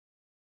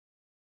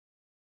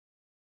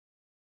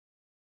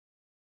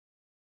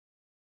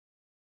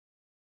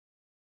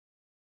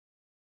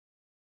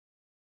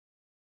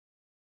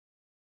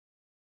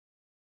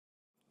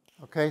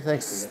Okay,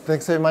 thanks.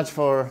 Thanks very much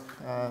for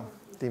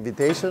the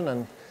invitation,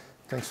 and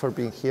thanks for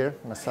being here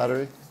on a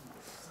Saturday.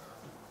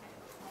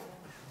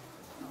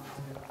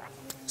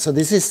 So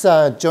this is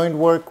joint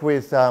work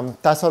with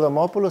Tasso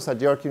Adamopoulos at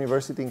York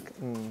University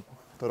in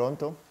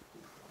Toronto,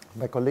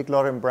 my colleague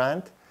Lauren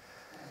Brandt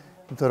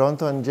in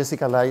Toronto, and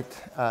Jessica Light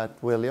at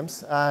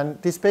Williams.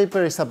 And this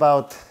paper is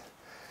about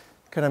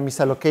kind of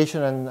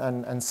misallocation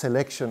and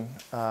selection,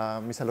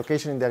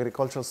 misallocation in the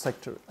agricultural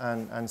sector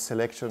and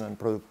selection and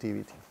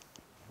productivity.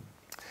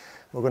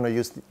 We're going to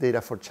use the data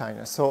for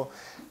China. So,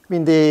 I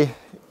mean,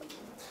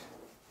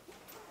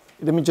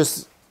 let me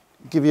just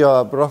give you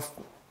a rough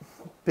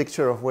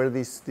picture of where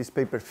this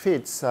paper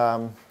fits.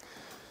 The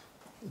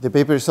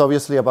paper is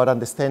obviously about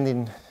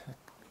understanding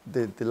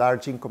the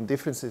large income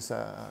differences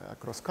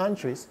across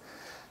countries.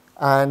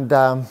 And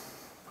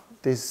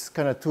there's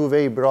kind of two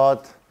very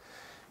broad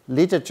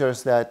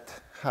literatures that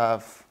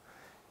have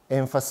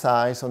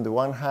emphasized, on the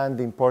one hand,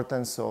 the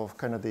importance of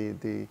kind of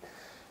the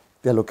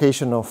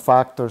allocation of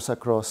factors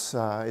across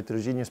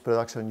heterogeneous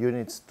production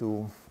units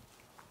to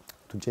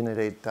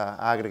generate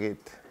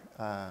aggregate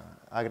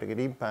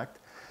impact.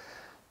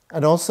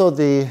 And also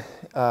the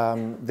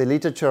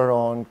literature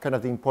on kind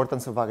of the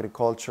importance of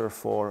agriculture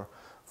for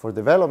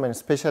development,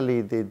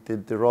 especially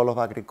the role of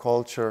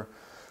agriculture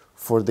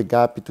for the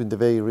gap between the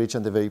very rich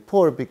and the very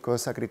poor,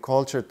 because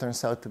agriculture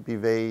turns out to be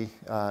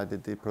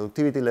the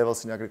productivity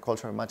levels in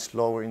agriculture are much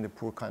lower in the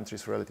poor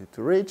countries relative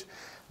to rich,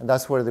 and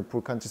that's where the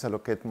poor countries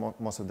allocate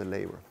most of the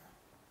labor.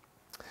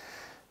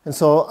 And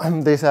so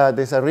there's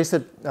a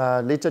recent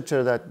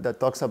literature that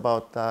talks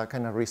about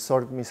kind of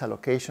resort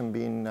misallocation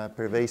being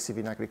pervasive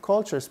in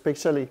agriculture,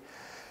 especially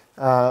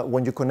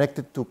when you connect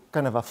it to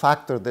kind of a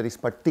factor that is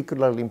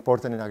particularly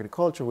important in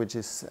agriculture, which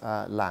is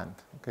land.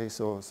 Okay,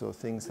 so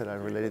things that are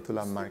related to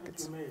land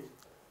markets. You made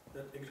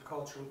that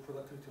agricultural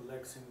productivity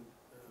lags in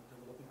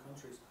developing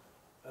countries.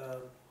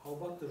 How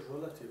about the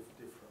relative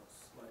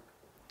difference, like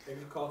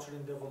agriculture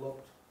in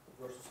developed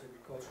versus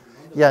agriculture in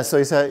non-developed? Yeah, so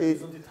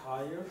isn't it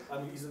higher? I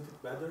mean, isn't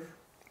it better?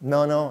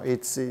 No,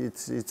 it's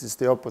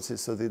the opposite.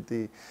 So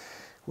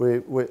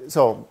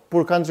so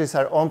poor countries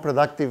are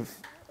unproductive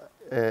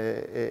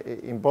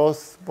in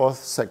both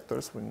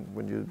sectors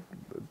when you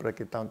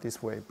break it down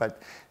this way, but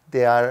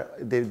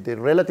the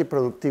relative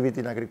productivity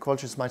in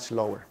agriculture is much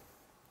lower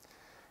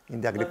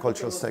in the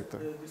agricultural sector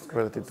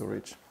relative to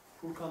rich.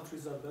 Poor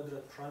countries are better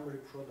at primary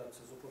products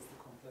as opposed to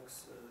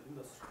complex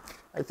industry.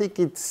 I think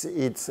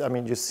it's I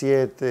mean, you see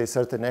it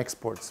certain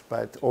exports,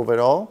 but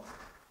overall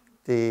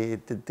the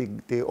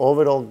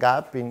overall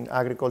gap in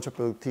agriculture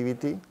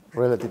productivity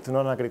relative to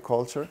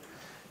non-agriculture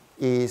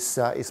is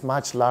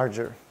much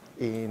larger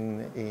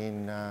in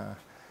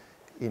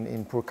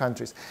poor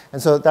countries.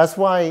 And so that's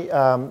why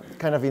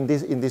kind of in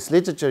this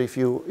literature, if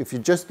you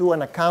just do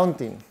an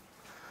accounting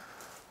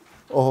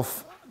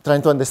of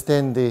trying to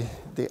understand the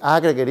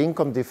aggregate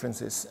income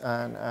differences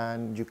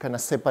and you kind of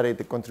separate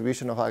the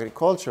contribution of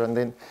agriculture, and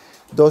then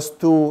those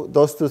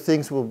two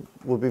things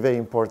will be very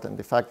important.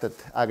 The fact that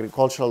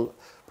agricultural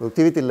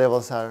productivity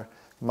levels are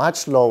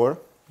much lower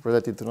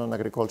relative to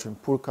non-agriculture in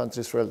poor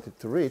countries relative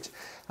to rich,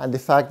 and the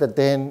fact that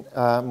then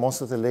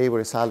most of the labor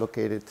is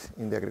allocated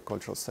in the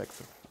agricultural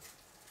sector.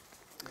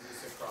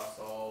 Is this across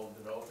all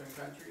developing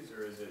countries,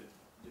 or is it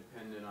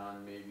dependent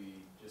on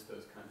maybe just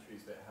those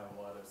countries that have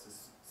a lot of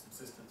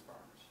subsistence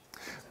farmers?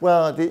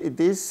 Well,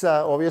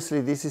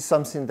 obviously this is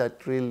something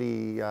that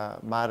really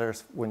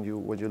matters when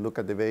you look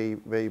at the very,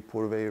 very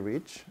poor, very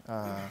rich.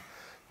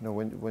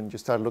 When you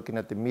start looking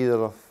at the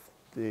middle of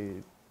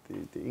the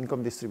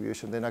income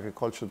distribution, then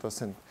agriculture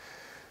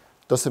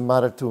doesn't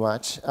matter too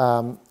much.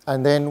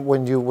 And then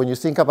when you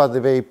think about the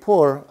very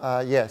poor,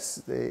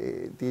 yes,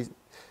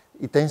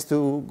 it tends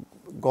to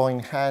go in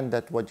hand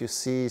that what you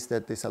see is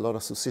that there's a lot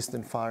of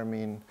subsistence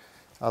farming.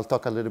 I'll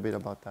talk a little bit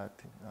about that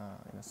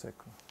in a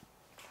second.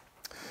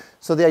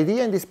 So the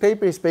idea in this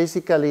paper is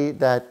basically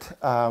that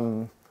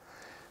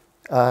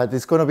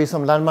there's going to be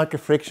some land market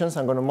frictions.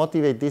 I'm going to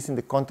motivate this in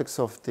the context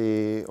of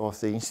the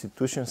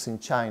institutions in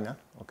China.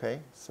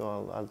 Okay,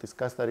 so I'll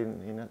discuss that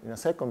in a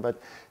second.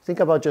 But think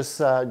about just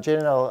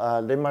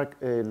general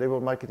labor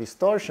market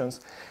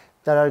distortions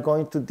that are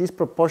going to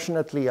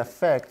disproportionately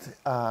affect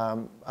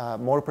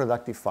more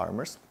productive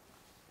farmers.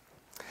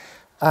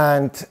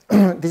 And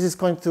this is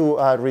going to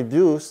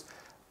reduce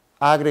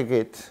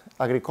aggregate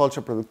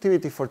agricultural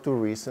productivity for two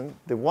reasons.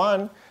 The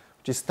one,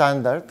 which is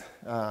standard,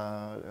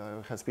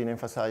 has been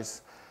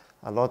emphasized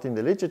a lot in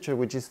the literature,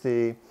 which is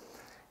the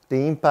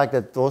impact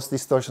that those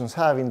distortions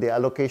have in the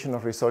allocation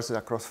of resources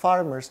across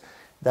farmers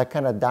that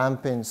kind of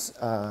dampens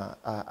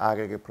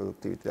aggregate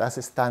productivity. That's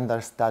a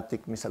standard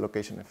static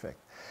misallocation effect.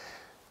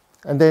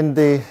 And then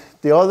the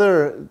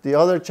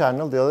other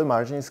channel, the other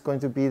margin is going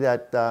to be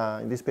that,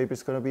 in this paper,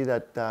 is going to be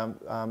that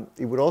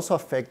it would also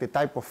affect the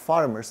type of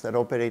farmers that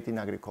operate in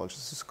agriculture.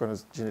 So it's going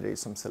to generate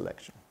some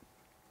selection.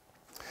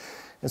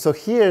 And so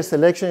here,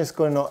 selection is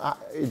going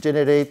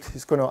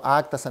to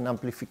act as an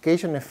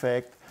amplification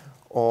effect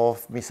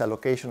of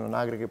misallocation on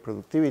aggregate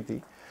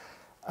productivity.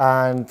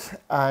 And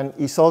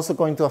it's also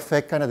going to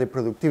affect kind of the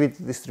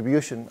productivity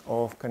distribution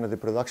of kind of the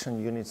production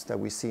units that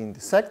we see in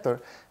the sector,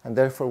 and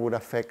therefore would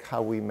affect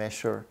how we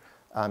measure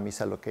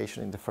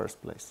misallocation in the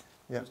first place.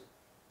 Yeah. Is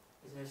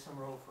there some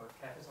role for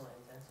capital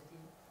intensity? I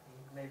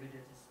mean, maybe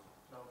this is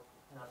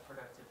not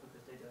productive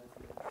because they don't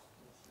produce.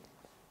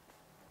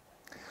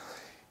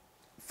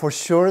 For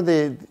sure,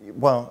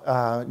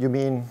 you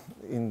mean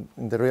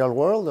in the real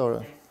world,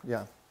 or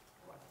yeah?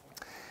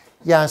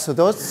 Yeah, so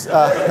those,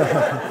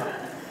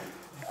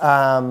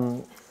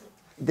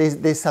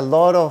 there's a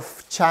lot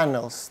of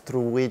channels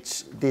through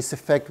which this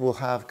effect will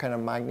have kind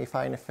of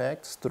magnifying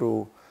effects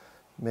through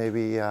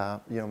maybe,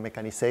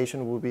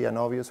 mechanization would be an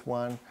obvious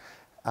one.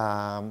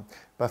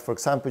 But for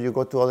example, you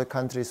go to other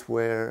countries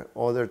where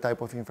other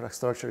type of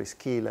infrastructure is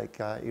key,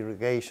 like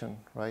irrigation,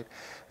 right?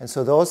 And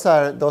so those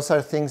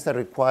are things that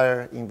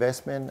require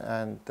investment,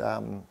 and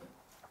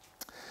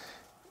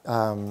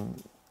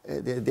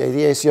the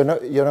idea is you're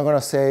not going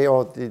to say,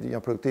 oh,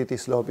 productivity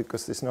is low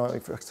because there's no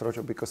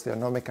infrastructure, because they are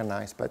not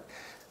mechanized. But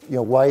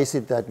why is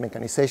it that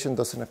mechanization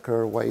doesn't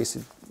occur?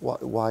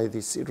 Why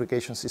these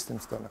irrigation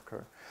systems don't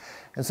occur?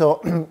 And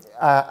so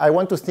I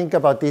want to think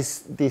about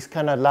these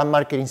kind of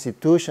landmark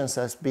institutions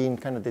as being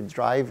kind of the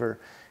driver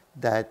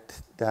that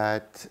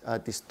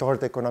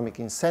distort economic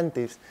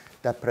incentives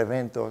that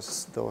prevent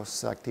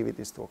those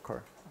activities to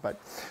occur. But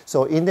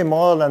so in the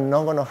model, I'm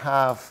not going to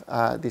have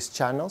these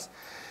channels.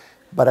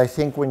 But I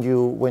think when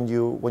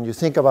you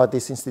think about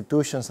these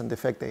institutions and the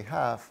effect they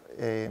have,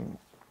 the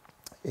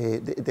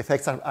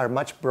effects are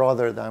much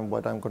broader than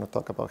what I'm going to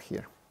talk about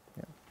here.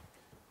 Yeah.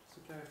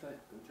 So clarify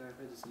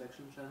the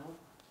selection channel.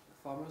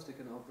 Farmers, they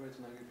can operate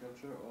in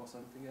agriculture or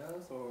something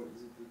else, or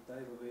is it the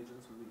type of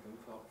agents who become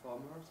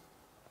farmers?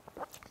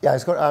 Yeah,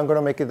 I'm going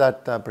to make it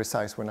that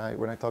precise when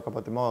I talk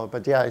about the model.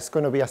 But yeah, it's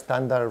going to be a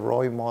standard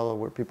ROI model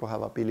where people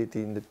have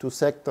ability in the two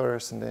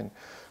sectors, and then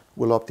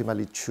will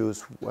optimally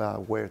choose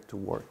where to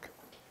work.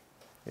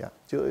 Yeah,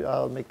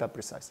 I'll make that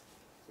precise.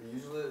 So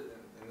usually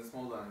in this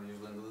model and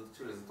usually in the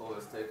literature, is it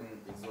always taken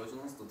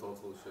exogenous, the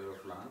total share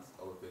of land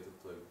allocated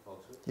to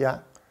agriculture? Yeah.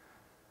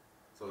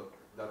 So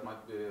that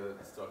might be a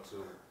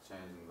structural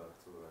change in that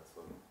too, right?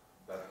 So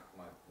that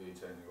might be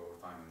changing over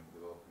time in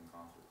developing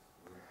countries.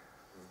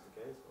 Is it the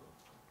case? Or?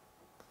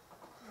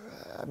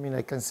 I mean,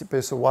 I can see.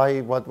 So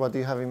what do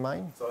you have in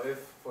mind? So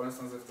if, for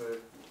instance, if the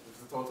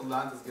total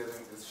land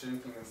is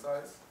shrinking in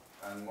size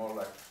and more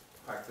like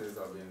factories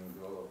are being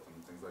developed and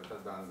things like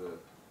that,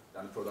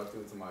 then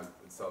productivity might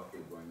itself be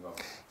going up.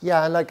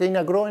 Yeah, like in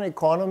a growing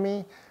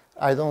economy,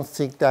 I don't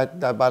think that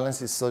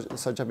balance is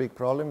such a big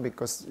problem,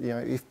 because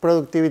if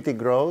productivity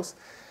grows,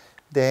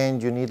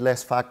 then you need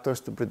less factors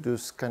to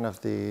produce kind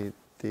of the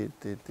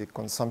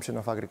consumption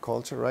of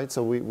agriculture, right?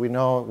 So we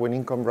know when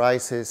income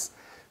rises,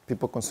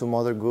 people consume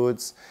other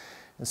goods.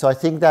 And so I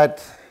think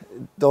that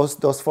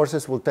those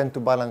forces will tend to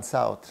balance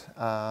out.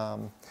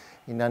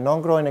 In a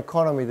non-growing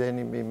economy, then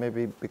it may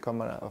maybe become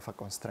of a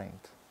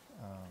constraint.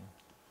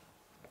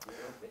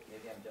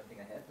 Maybe I'm jumping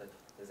ahead, but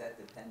does that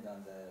depend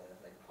on the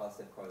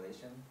positive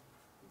correlation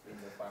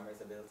between the farmers'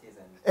 abilities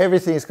and?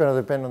 Everything is going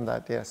to depend on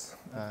that. Yes,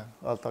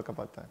 I'll talk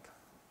about that.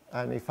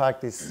 And in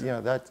fact, it's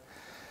that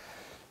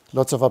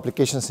lots of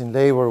applications in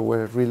labor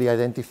where really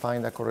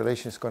identifying that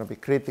correlation is going to be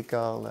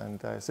critical, and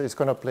so it's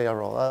going to play a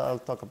role. I'll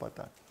talk about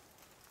that.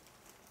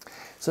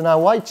 So now,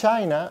 why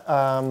China?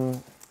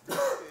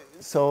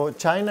 So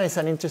China is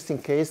an interesting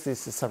case.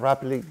 This is a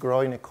rapidly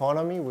growing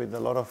economy with a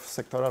lot of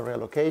sectoral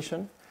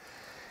reallocation.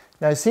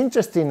 Now it's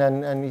interesting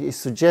and it's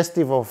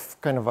suggestive of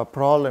kind of a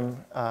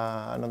problem,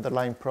 an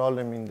underlying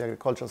problem in the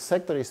agricultural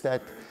sector, is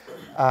that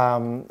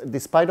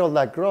despite all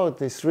that growth,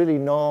 there's really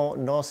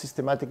no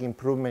systematic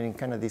improvement in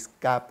kind of this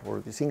gap,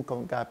 or this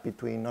income gap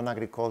between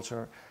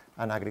non-agriculture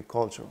and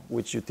agriculture,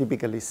 which you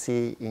typically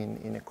see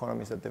in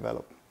economies that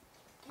develop.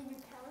 Can you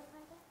clarify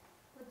that?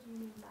 What do you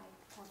mean by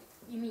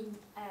positive? You mean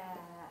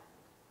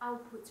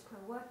outputs per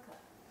worker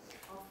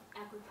of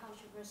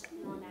agriculture versus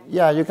non-agriculture?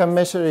 Yeah, you can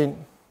measure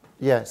in,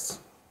 yes.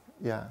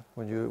 Yeah,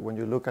 when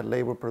you look at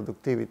labor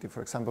productivity,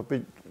 for example,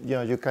 but,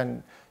 you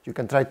can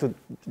try to,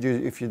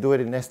 if you do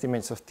it in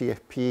estimates of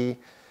TFP,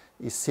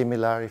 is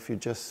similar. If you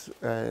just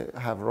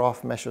have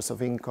rough measures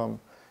of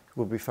income, it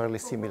will be fairly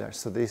similar.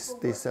 So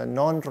this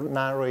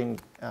non-narrowing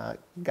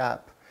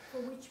gap. For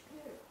which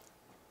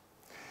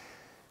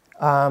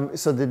period?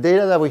 So the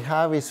data that we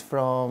have is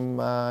from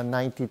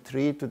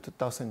 93 to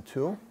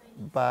 2002,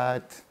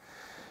 but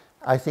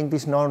I think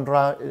this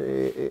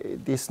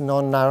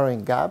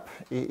non-narrowing gap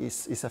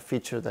is a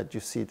feature that you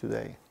see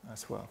today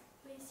as well.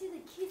 But you see,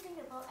 the key thing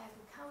about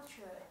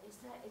agriculture is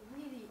that it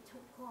really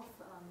took off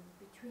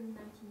between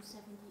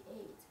 1978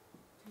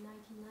 to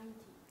 1990.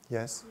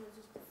 Yes. So it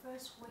was the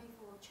first wave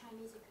of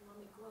Chinese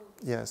economic growth.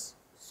 Yes.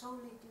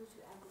 Solely due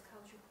to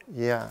agriculture.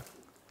 Yeah,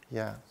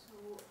 yeah.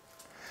 So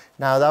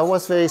now that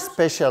was very how should we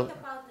special. think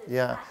about the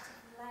Yeah,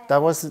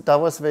 flat that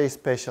was very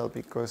special,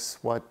 because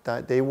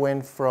they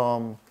went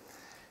from.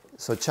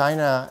 So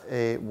China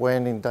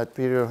went in that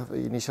period of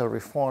initial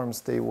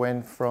reforms, they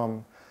went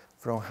from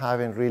from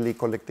having really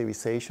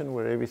collectivization,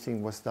 where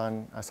everything was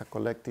done as a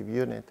collective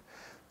unit,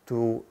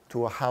 to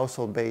a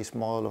household-based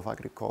model of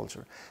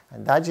agriculture.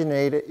 And that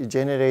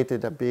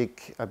generated a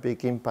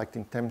big impact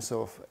in terms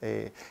of,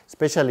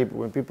 especially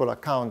when people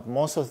account,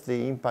 most of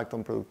the impact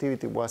on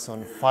productivity was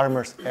on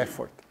farmers'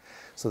 effort.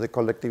 So the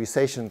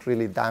collectivization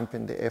really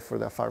dampened the effort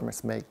that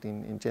farmers make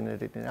in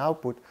generating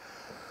output.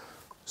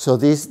 So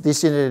this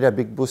generated a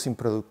big boost in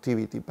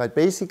productivity. But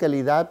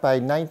basically that, by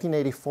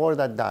 1984,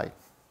 that died.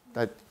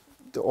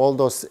 All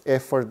those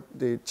effort,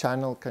 the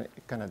channel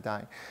kind of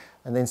died.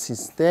 And then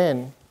since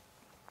then,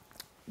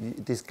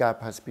 this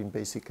gap has been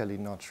basically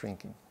not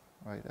shrinking,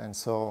 right? And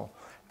so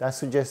that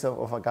suggests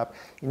of a gap.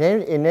 In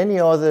any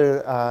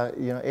other,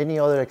 any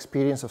other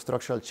experience of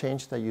structural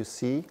change that you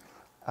see,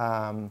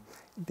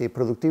 the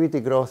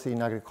productivity growth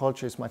in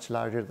agriculture is much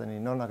larger than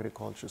in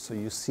non-agriculture. So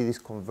you see this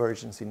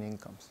convergence in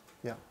incomes.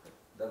 Yeah.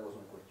 That was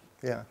one question.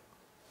 Yeah.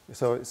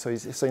 So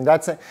in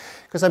that sense,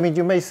 because I mean,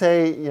 you may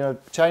say,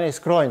 China is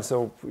growing,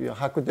 so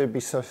how could there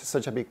be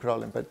such a big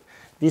problem? But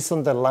this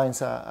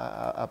underlines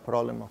a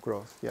problem of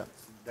growth. Yeah.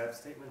 That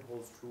statement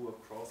holds true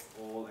across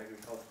all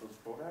agricultural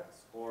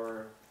products,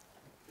 or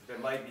there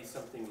might be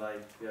something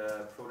like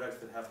products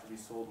that have to be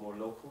sold more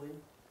locally,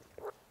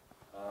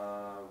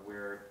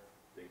 where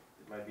there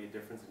might be a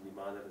difference in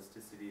demand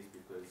elasticities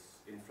because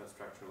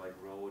infrastructure like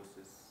roads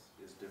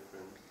is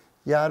different.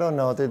 Yeah, I don't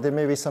know. There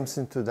may be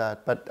something to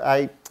that, but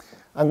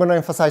I'm going to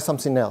emphasize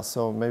something else.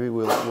 So maybe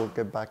we'll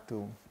get back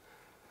to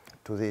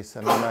this.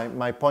 I mean,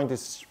 my point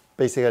is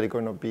basically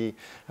going to be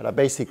at a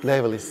basic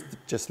level is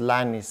just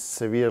land is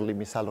severely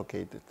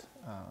misallocated.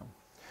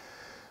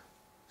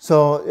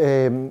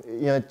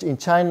 In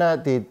China,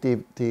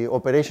 the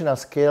operational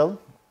scale,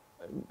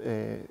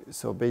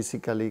 so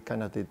basically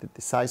kind of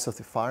the size of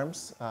the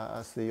farms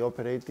as they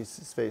operate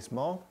is very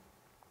small.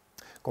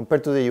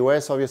 Compared to the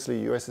US,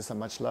 obviously the US is a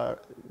much larger,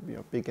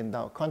 big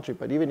endowed country,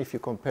 but even if you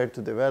compare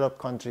to developed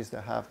countries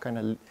that have kind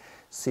of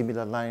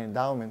similar land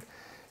endowment,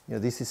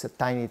 this is a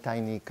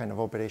tiny kind of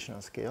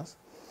operational scales.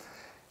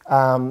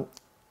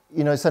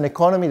 It's an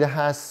economy that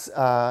has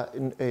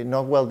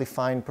not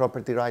well-defined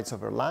property rights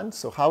over land.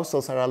 So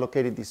households are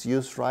allocated these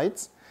use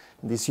rights.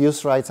 These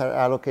use rights are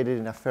allocated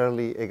in a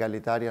fairly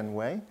egalitarian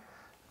way,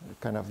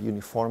 kind of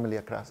uniformly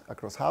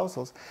across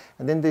households.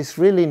 And then there's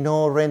really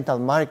no rental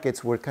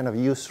markets where kind of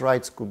use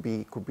rights could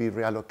be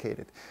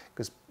reallocated.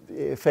 Because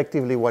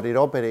effectively what it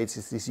operates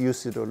is this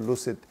use it or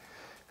lose it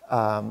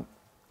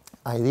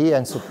idea,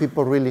 and so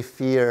people really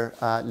fear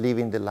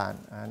leaving the land.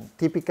 And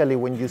typically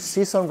when you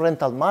see some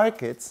rental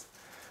markets,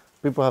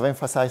 people have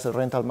emphasized that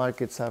rental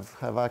markets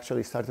have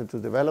actually started to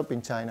develop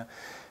in China.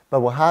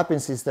 But what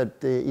happens is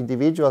that the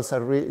individuals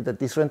that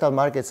these rental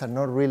markets are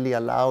not really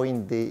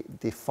allowing the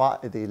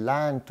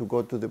land to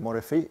go to the more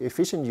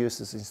efficient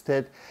uses.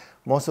 Instead,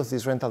 most of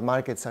these rental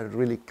markets are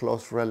really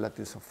close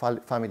relatives of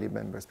family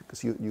members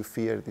because you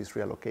fear this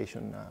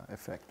reallocation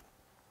effect.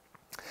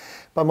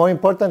 But more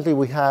importantly,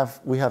 we have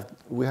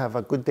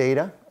a good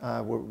data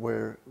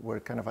where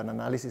kind of an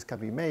analysis can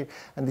be made,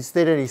 and this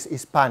data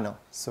is panel.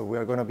 So we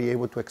are going to be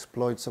able to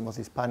exploit some of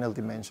this panel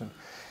dimension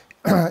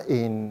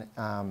in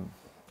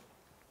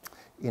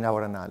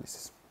our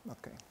analysis.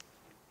 Okay.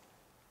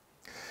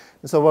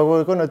 So what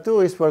we're going to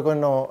do is we're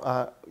going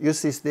to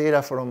use this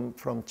data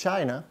from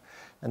China,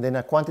 and then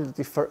a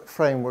quantitative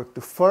framework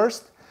to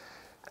first.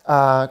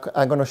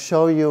 I'm going to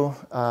show you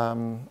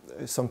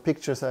some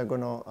pictures that are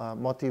going to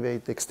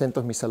motivate the extent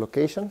of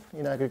misallocation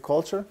in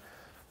agriculture.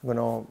 I'm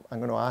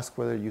going to ask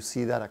whether you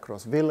see that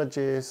across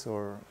villages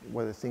or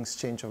whether things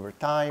change over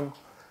time.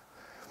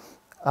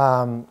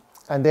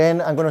 And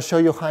then I'm going to show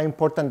you how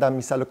important that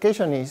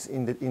misallocation is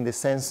in the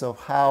sense of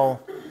how,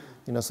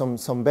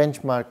 some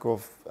benchmark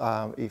of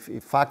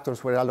if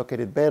factors were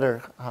allocated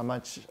better, how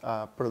much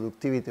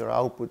productivity or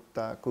output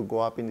could go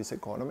up in this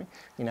economy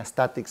in a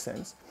static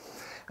sense.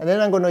 And then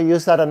I'm going to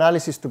use that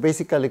analysis to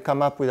basically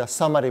come up with a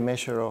summary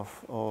measure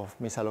of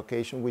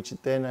misallocation, which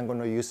then I'm going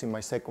to use in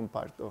my second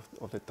part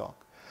of the talk.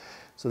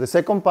 So the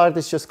second part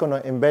is just going to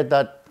embed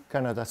that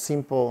kind of a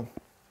simple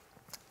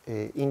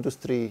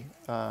industry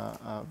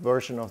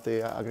version of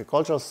the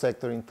agricultural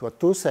sector into a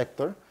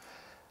two-sector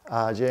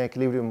general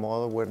equilibrium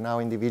model where now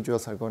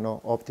individuals are going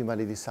to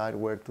optimally decide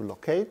where to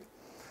locate.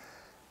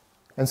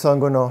 And so I'm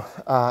going to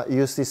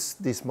use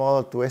this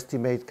model to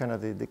estimate kind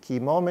of the key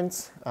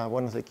moments.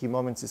 One of the key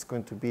moments is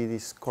going to be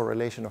this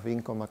correlation of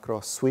income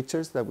across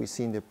switchers that we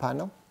see in the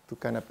panel to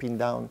kind of pin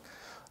down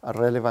a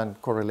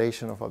relevant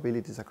correlation of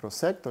abilities across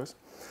sectors.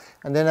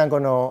 And then I'm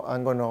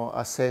going to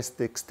assess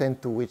the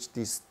extent to which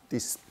these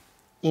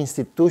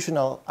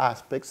institutional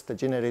aspects that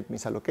generate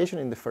misallocation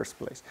in the first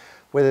place,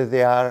 whether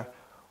they are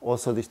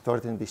also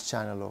distorting this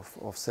channel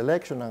of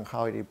selection and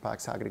how it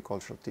impacts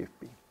agricultural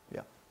TFP.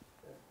 Yeah.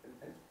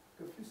 And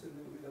confused a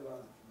little bit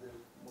about the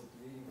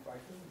motivating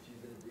factor, which is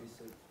that there is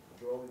a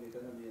growing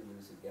economy and there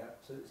is a gap.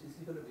 So is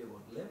it going to be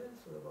about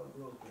levels or about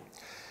growth rates?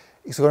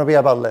 It's going to be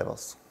about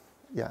levels.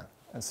 Yeah.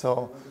 And so I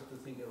wanted to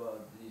think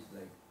about these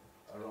like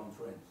around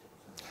trends.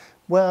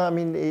 Well, I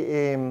mean,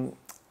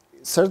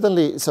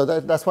 certainly, so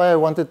that's why I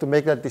wanted to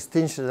make that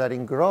distinction that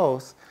in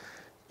growth,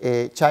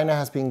 China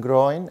has been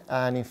growing,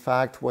 and in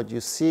fact, what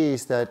you see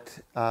is that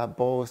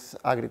both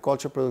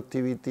agriculture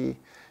productivity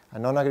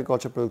and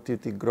non-agriculture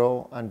productivity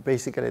grow, and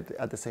basically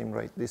at the same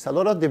rate. There's a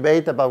lot of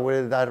debate about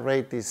whether that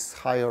rate is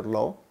high or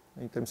low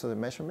in terms of the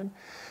measurement,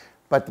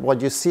 but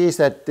what you see is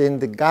that then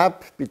the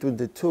gap between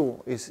the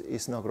two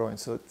is not growing.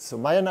 So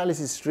my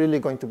analysis is really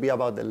going to be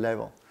about the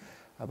level,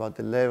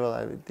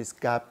 this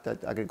gap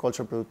that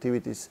agricultural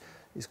productivity is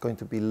going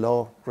to be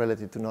low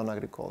relative to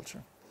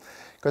non-agriculture.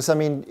 Because I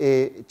mean,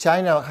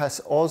 China has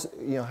also,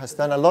 has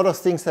done a lot of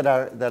things that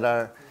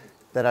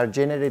are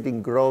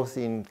generating growth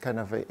in kind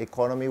of a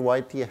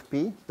economy-wide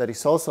TFP that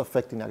is also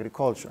affecting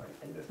agriculture.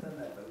 I understand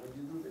that, but when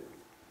you do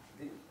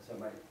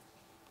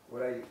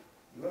what I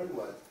learned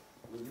was,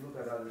 when you look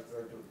at other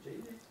structural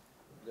changes,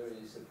 there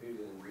is a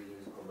period in which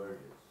there is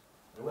convergence.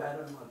 Well, I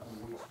don't know to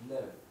which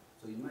level,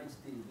 so it might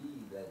still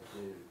be that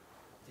the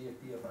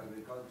TFP of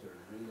agriculture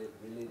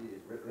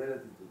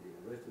relative to the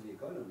rest of the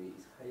economy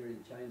is higher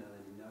in China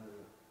than in other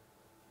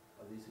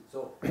of these.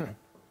 So today,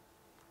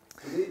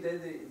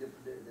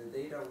 the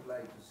data I would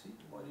like to see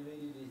to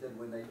motivate it is that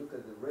when I look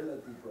at the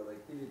relative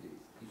productivity,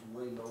 it's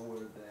way lower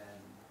than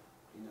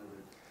in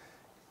other.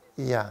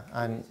 Yeah,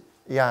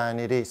 and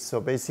it is. So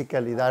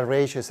basically, that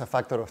ratio is a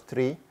factor of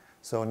 3.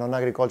 So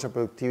non-agricultural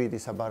productivity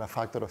is about a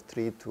factor of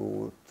 3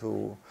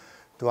 to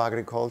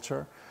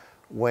agriculture.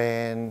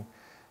 When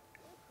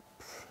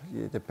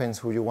it depends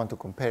who you want to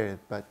compare it,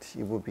 but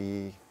it would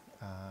be,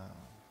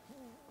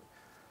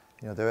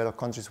 developed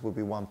countries would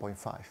be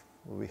 1.5,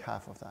 would be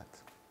half of that.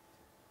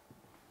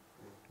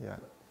 Yeah.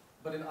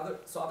 But in other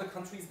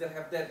countries that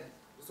have that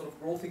sort of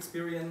growth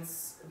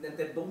experience and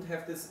that don't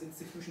have these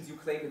institutions you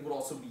claim, it would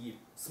also be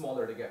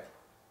smaller the gap.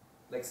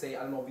 Like say,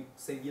 I don't know, we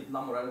say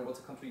Vietnam, or I don't know what's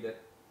a country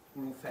that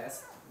grew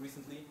fast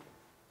recently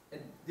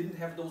and didn't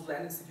have those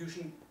land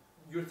institutions,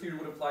 your theory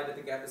would imply that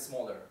the gap is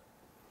smaller,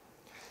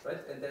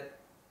 right? And that,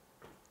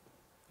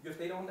 you have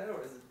data on that,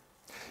 or is it?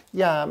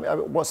 Yeah,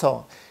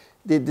 so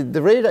the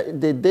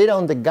data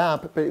on the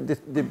gap,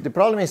 the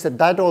problem is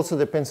that also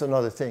depends on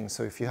other things.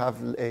 So if you have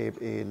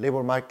a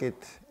labor market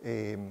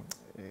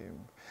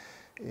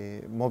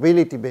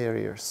mobility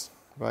barriers,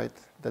 right,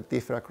 that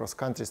differ across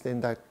countries, then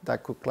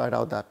that could clear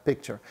out that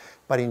picture.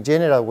 But in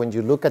general, when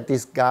you look at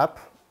this gap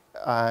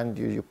and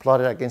you plot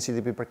it against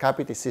GDP per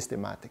capita, it's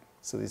systematic.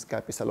 So this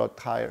gap is a lot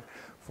higher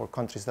for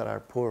countries that are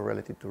poor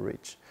relative to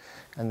rich.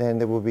 And then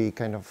there will be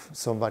kind of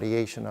some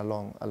variation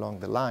along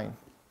the line.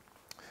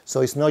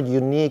 So it's not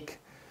unique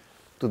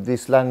to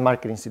these land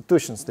market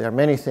institutions. There are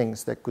many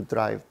things that could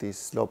drive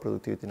this low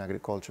productivity in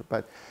agriculture.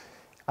 But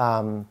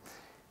the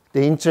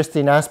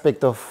interesting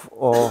aspect of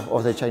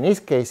the Chinese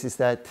case is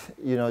that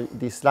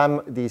this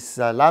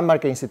land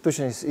market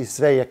institution is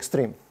very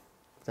extreme.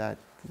 That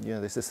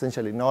there's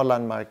essentially no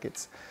land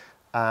markets,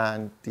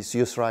 and these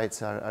use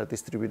rights are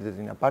distributed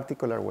in a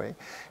particular way.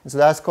 And so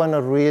that's going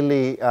to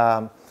really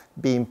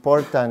be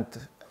important.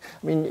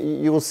 I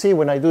mean, you will see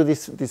when I do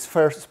this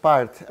first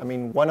part, I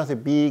mean, one of the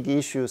big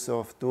issues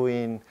of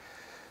doing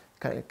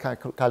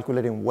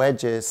calculating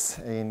wedges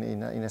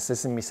in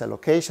assessing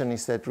misallocation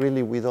is that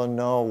really we don't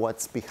know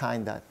what's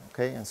behind that,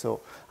 okay? And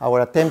so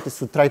our attempt is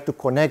to try to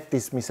connect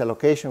this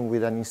misallocation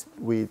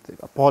with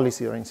a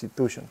policy or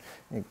institution.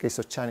 In the case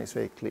of China, it's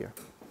very clear.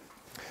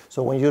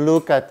 So when you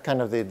look at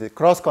kind of the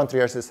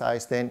cross-country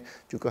exercise, then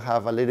you could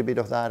have a little bit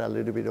of that, a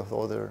little bit of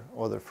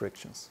other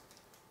frictions.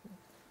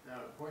 Now,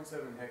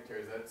 0.7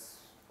 hectares, that's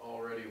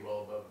already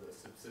well above the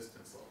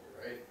subsistence level,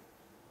 right?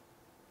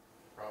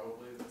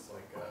 Probably, it's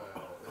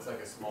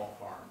like a small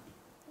farm.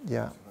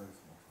 Yeah.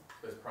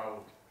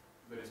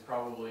 But it's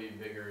probably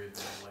bigger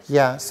than like in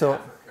Africa,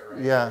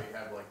 right? Yeah. Where you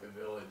have like the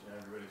village and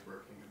everybody's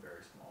working in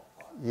very small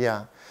plots.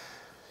 Yeah.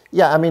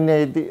 Yeah, I mean,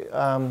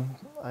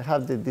 I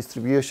have the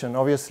distribution.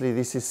 Obviously,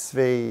 this is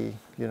very,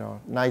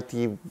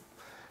 90,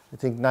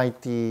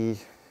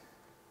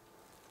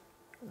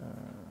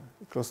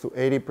 close to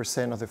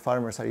 80% of the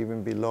farmers are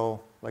even below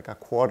like a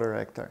quarter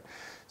hectare.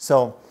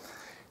 So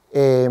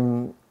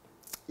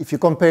if you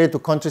compare it to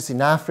countries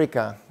in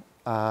Africa,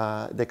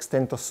 the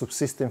extent of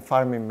subsistence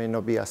farming may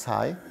not be as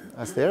high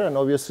as there, and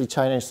obviously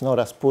China is not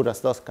as poor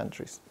as those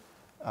countries.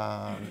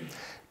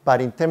 But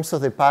in terms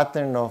of the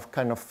pattern of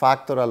kind of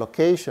factor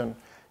allocation,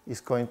 it's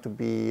going to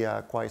be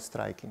quite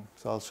striking.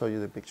 So I'll show you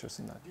the pictures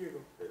in that. Diego,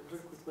 a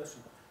very quick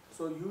question.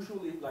 So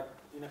usually, like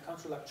in a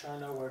country like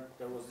China, where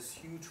there was this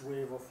huge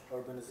wave of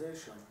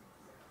urbanization,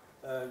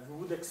 you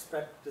would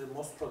expect the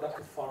most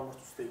productive farmers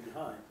to stay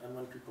behind, and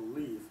when people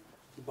leave,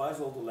 he buys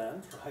all the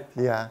land, right?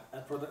 Yeah.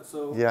 And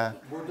so yeah.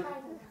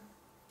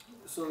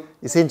 So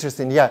it's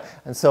interesting, yeah.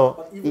 And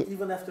so, but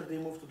even after they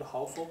move to the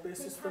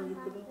household-based system, you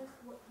couldn't.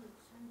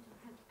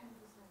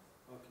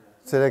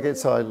 Okay.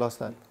 So I lost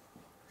that.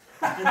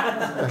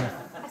 Okay.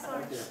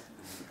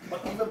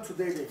 But even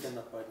today, they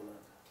cannot buy the land.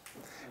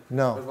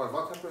 No. But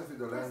what happens with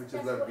the land which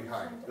is left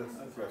behind? That's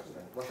the question.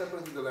 What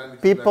happens with the land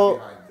which is left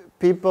behind?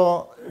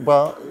 People,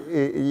 well,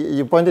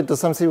 you pointed to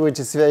something which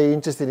is very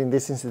interesting in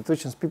these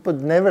institutions. People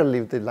never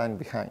leave the land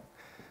behind.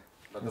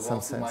 But in the some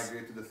ones who sense.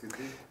 migrate to the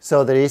city?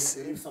 So there is,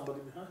 Leave somebody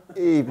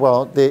behind.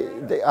 well,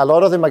 a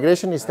lot of the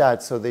migration is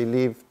that. So they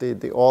leave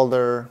the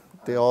older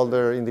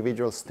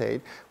individual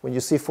state. When you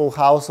see full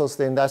households,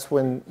 then that's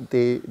when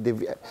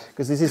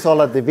because this is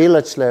all at the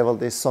village level,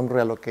 there's some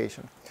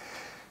reallocation.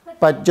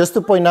 But just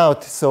to point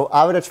out, so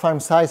average farm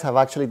size have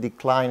actually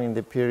declined in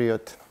the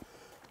period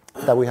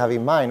that we have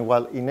in mind,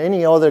 while in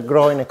any other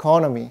growing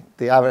economy,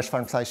 the average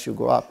farm size should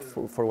go up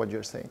for what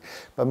you're saying.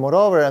 But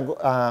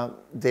moreover,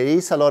 there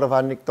is a lot of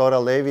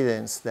anecdotal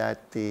evidence that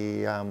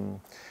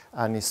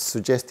and it's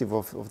suggestive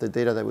of the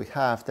data that we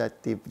have,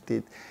 that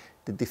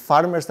the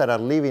farmers that are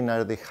living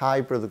are the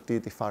high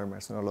productivity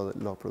farmers, not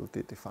low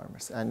productivity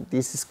farmers. And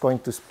this is going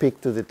to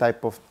speak to the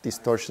type of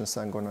distortions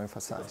I'm going to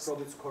emphasize.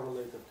 Probably it's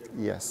correlated.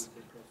 Yes.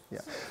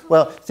 Yeah.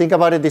 Well, think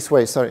about it this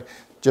way. Sorry,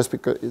 just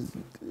because.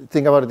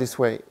 Think about it this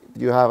way.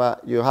 You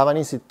have an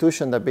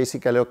institution that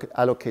basically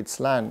allocates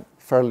land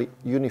fairly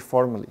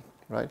uniformly,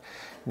 right?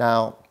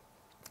 Now,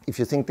 if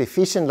you think the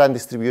efficient land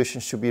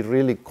distribution should be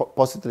really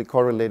positively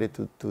correlated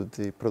to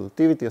the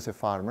productivity of the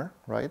farmer,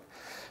 right?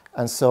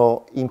 And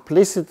so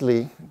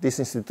implicitly, this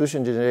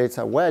institution generates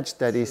a wedge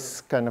that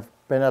is kind of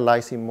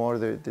penalizing more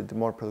the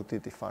more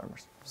productivity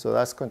farmers. So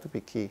that's going to be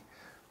key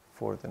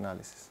for the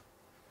analysis.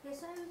 Yeah,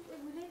 so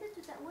related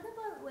to that, what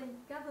about when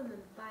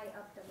government buy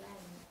up the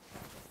land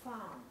of the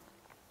farm?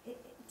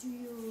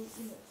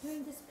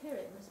 During this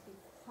period must be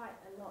quite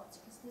a lot,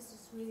 because this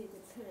is really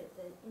the period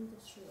the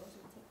industry also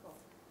take off.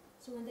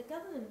 So when the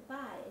government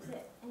buy, is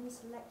there any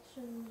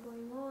selection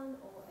going on,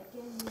 or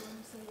again you want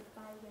to say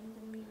buy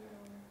randomly?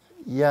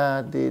 Yeah,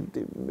 I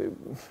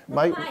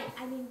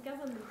mean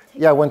government.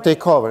 Yeah, when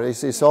take over,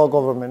 it's all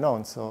government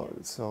owned.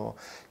 So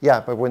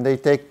yeah, but when they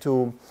take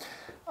to,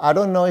 I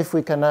don't know if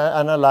we can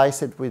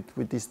analyze it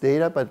with this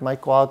data, but my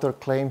co-author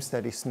claims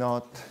that it's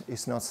not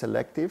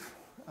selective.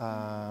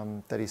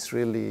 That is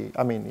really,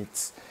 I mean,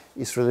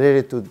 it's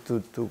related to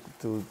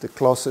the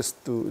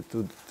closest to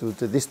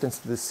the distance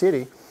to the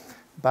city,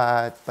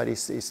 but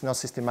it's not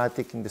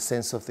systematic in the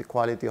sense of the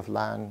quality of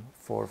land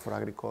for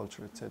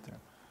agriculture, etc.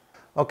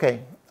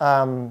 Okay,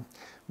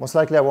 most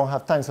likely I won't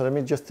have time, so let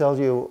me just tell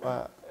you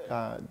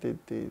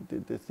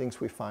the things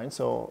we find.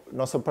 So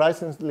not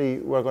surprisingly,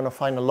 we're going to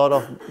find a lot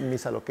of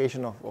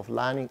misallocation of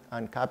land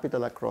and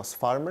capital across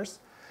farmers,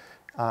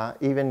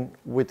 even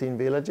within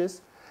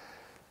villages.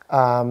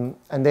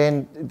 And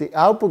then the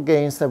output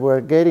gains that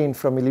we're getting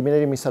from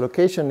eliminating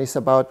misallocation is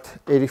about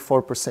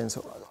 84%.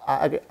 So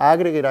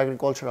aggregate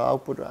agricultural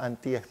output and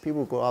TFP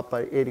will go up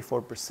by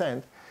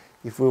 84%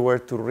 if we were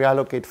to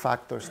reallocate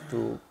factors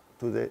to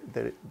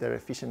their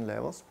efficient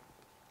levels.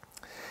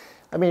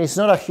 I mean, it's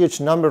not a huge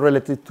number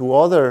relative to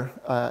other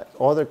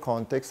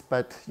contexts,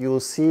 but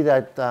you'll see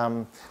that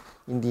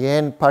in the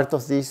end, part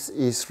of this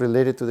is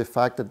related to the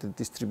fact that the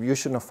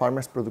distribution of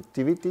farmers'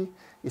 productivity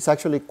is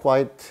actually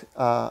quite,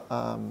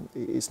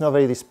 it's not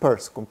very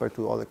dispersed compared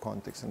to other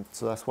contexts. And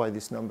so that's why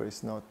this number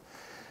is not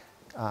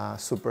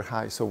super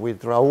high. So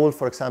with Raul,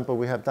 for example,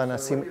 we have done a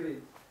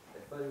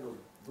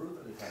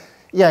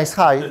yeah, it's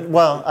high.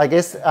 Well, I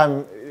guess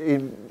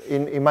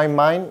in my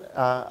mind,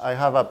 I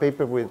have a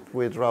paper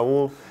with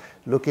Raul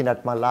looking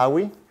at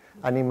Malawi.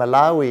 And in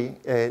Malawi,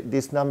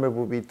 this number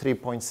would be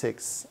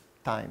 3.6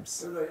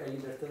 times. No, I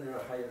understand there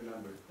are higher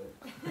numbers,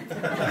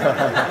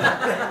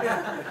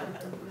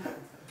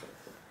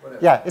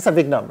 but yeah, it's a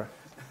big number.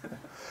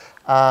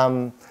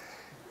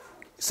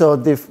 So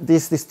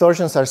these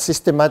distortions are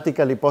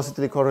systematically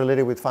positively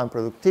correlated with farm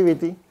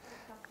productivity.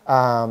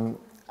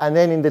 And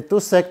then in the two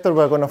sectors,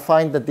 we're going to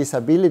find that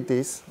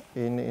disabilities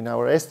in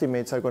our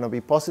estimates are going to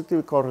be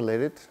positively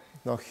correlated.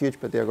 Not huge,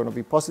 but they're going to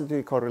be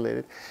positively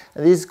correlated.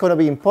 And this is going to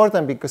be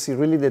important because it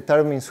really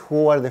determines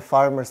who are the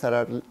farmers that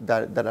are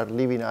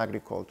living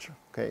agriculture.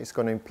 Okay? It's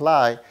going to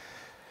imply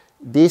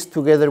this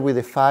together with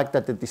the fact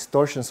that the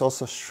distortions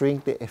also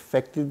shrink the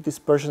effective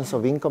dispersions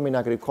of income in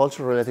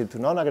agriculture related to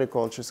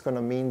non-agriculture. It's going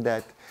to mean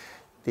that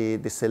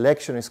the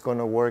selection is going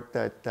to work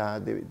that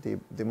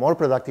the more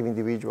productive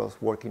individuals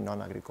work in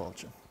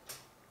non-agriculture.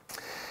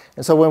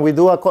 And so when we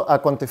do a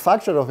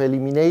counterfactual of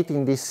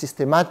eliminating this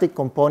systematic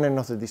component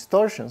of the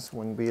distortions,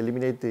 when we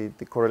eliminate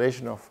the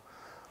correlation of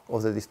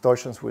the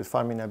distortions with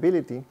farming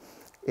ability,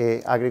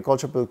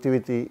 agricultural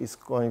productivity is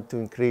going to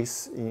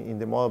increase in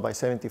the model by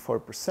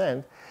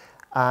 74%.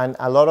 And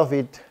a lot of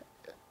it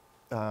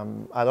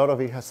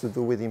has to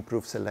do with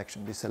improved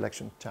selection, the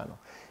selection channel.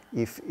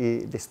 If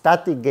the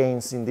static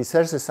gains in this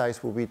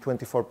exercise will be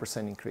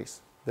 24%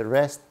 increase. The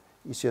rest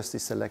is just the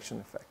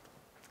selection effect.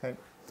 Okay,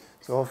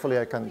 so hopefully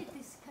I can.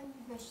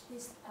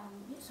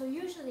 So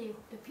usually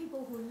the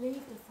people who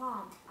leave the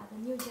farm are the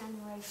new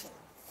generation.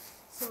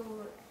 So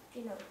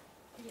the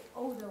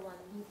older one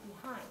leave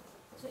behind.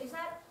 So is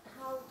that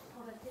how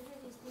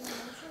productivity is being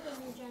measured, the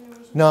new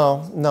generation?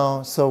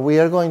 No. So we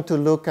are going to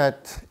look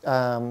at.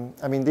 I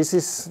mean, this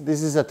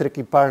is a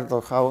tricky part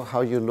of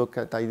how you look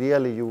at.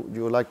 Ideally,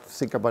 you would like to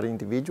think about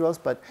individuals,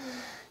 but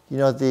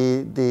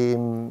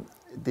the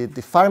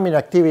farming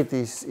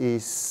activities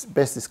is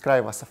best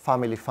described as a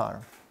family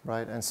farm,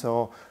 right? And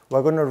so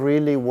we're going to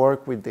really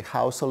work with the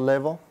household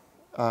level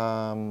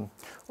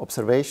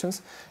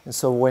observations. And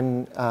so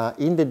when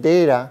in the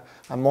data,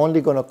 I'm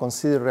only going to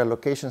consider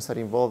reallocations that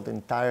involve the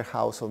entire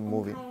household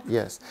moving.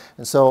 Yes.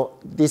 And so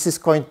this is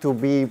going to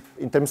be,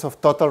 in terms of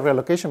total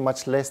reallocation,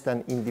 much less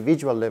than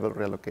individual level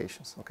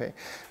reallocations. Okay.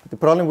 But the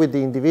problem with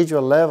the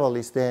individual level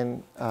is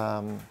then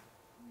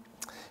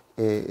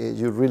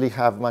you really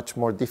have much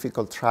more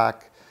difficult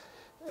track.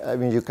 I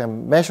mean, you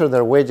can measure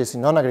their wages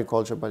in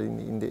non-agriculture, but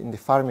in the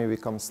farming it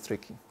becomes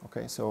tricky.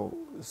 Okay, so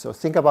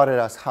think about it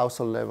as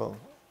household level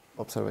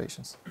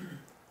observations.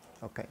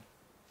 Okay.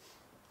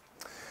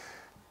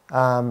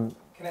 Can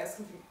I ask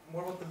something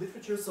more about the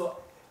literature? So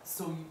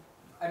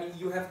I mean,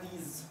 you have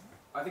these,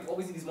 I think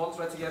always in these models,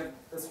 right? So you have,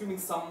 assuming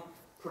some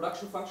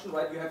production function,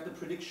 right? You have the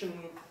prediction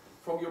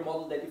from your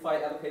model that if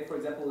I allocate, for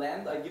example,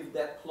 land, I give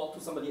that plot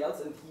to somebody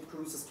else and he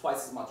produces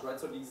twice as much, right?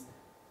 So these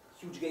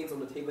huge gains on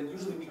the table, and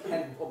usually we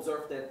can't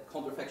observe that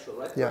counterfactual,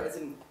 right? Yeah. Whereas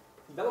in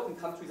developing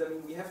countries, I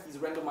mean, we have these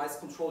randomized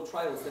controlled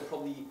trials that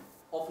probably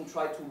often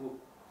try to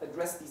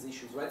address these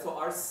issues, right? So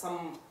are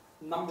some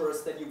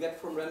numbers that you get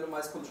from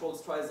randomized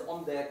controlled trials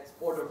on that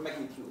order of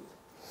magnitude?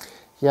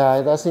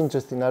 Yeah, that's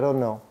interesting. I don't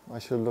know. I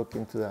should look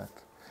into that.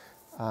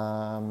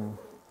 I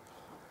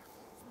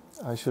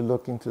should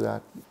look into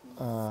that.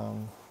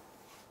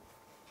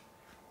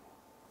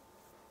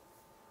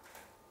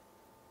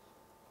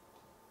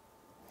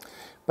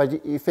 But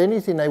if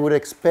anything, I would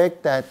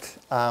expect that,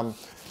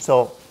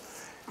 so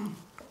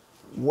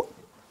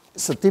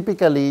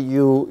typically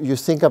you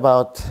think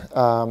about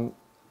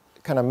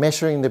kind of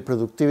measuring the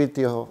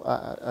productivity of,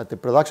 at the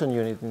production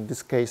unit, in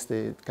this case,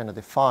 the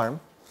farm,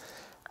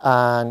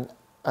 and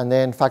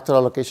then factor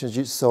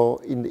allocations. So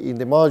in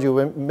the model,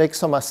 you make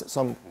some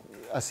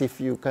as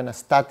if you kind of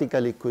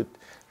statically could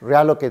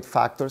reallocate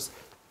factors,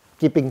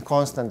 keeping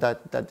constant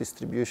that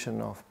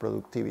distribution of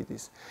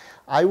productivities.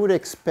 I would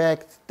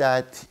expect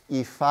that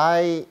if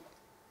I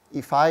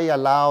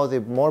allow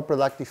the more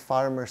productive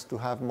farmers to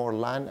have more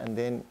land and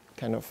then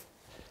kind of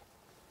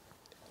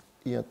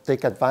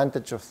take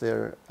advantage of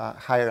their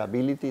higher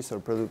abilities or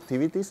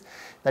productivities,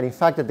 that in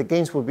fact that the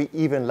gains will be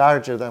even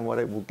larger than what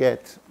I would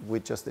get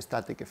with just the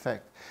static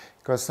effect.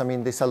 Because I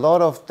mean, there's a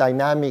lot of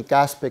dynamic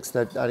aspects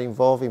that are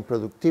involved in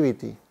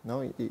productivity,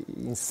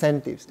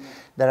 incentives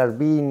that are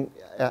being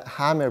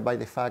hammered by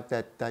the fact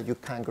that you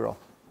can't grow.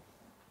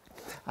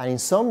 And in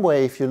some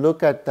way, if you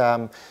look at,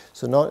 I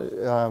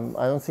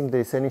don't think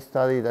there's any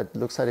study that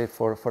looks at it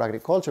for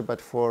agriculture,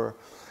 but for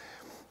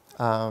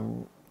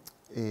the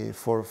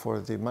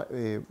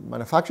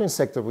manufacturing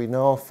sector, we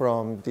know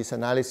from this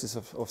analysis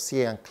of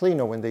CA and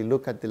Clino, when they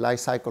look at the life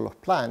cycle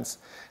of plants,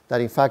 that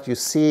in fact you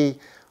see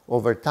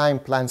over time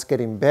plants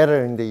getting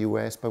better in the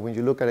US, but when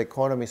you look at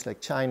economies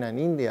like China and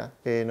India,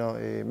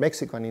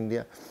 Mexico and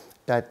India,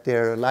 that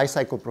their life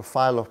cycle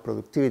profile of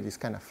productivity is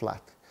kind of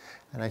flat.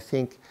 And I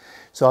think,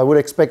 so I would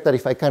expect that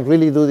if I can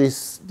really do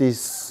these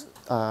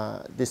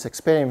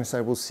experiments,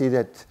 I will see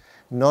that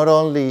not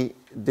only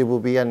there will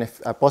be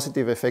a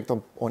positive effect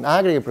on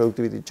aggregate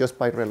productivity just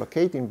by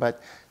relocating,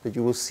 but that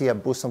you will see a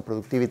boost on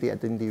productivity at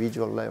the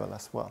individual level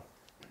as well.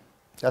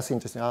 That's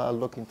interesting. I'll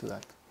look into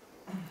that.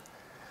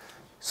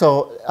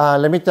 So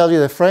let me tell you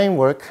the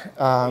framework.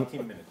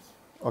 18 minutes.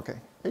 Okay,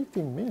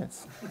 18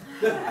 minutes.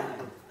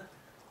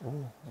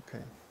 Oh,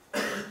 okay.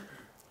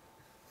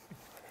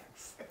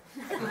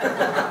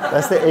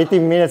 That's the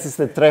 18 minutes is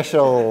the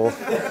threshold.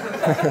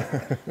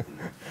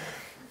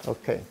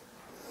 Okay.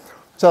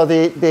 So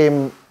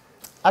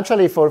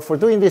actually for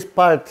doing this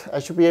part, I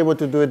should be able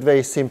to do it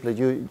very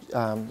simply.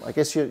 I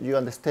guess you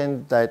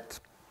understand that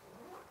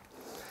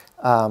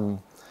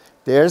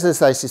the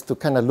exercise is to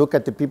kind of look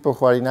at the people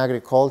who are in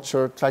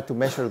agriculture, try to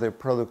measure their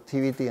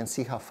productivity and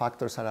see how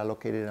factors are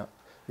allocated,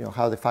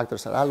 how the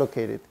factors are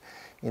allocated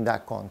in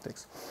that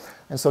context.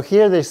 And so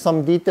here there's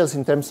some details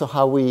in terms of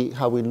how we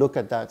look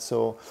at that.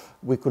 So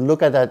we could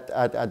look at that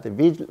at the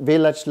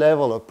village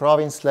level or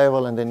province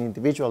level and then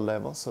individual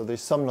level. So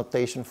there's some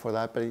notation for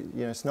that, but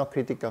it's not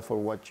critical for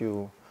what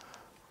you,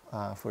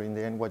 for in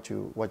the end what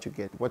you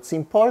get. What's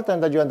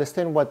important that you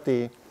understand what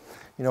the,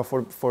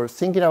 for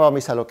thinking about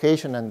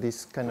misallocation and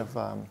this kind of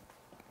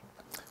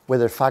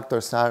whether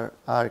factors are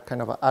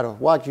kind of out of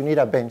whack, you need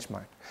a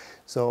benchmark.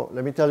 So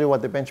let me tell you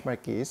what the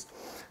benchmark is.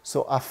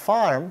 So a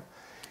farm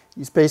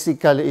is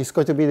basically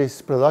going to be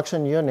this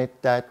production unit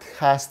that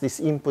has this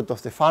input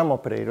of the farm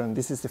operator, and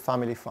this is the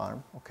family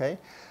farm, okay?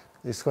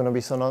 There's going to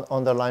be some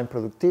underlying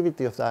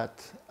productivity of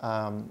that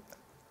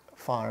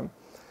farm.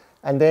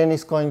 And then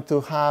it's going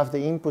to have the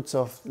inputs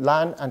of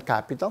land and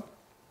capital,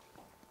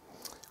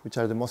 which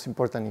are the most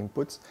important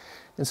inputs.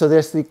 And so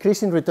there's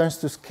decreasing returns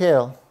to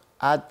scale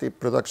at the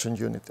production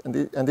unit,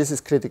 and this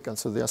is critical.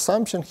 So the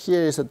assumption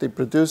here is that they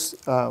produce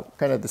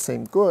kind of the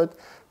same good,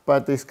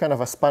 but there's kind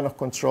of a span of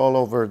control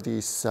over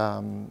these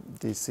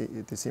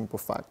input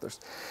factors.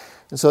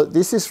 And so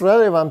this is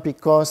relevant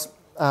because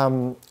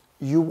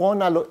you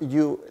won't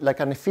like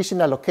an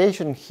efficient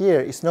allocation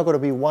here is not going to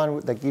be one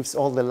that gives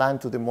all the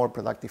land to the more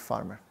productive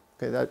farmer.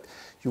 Okay, that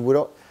you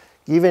would,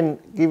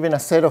 given a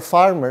set of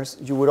farmers,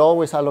 you would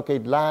always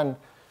allocate land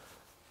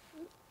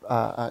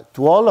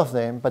to all of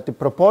them, but the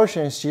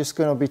proportion is just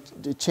going to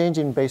be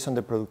changing based on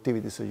the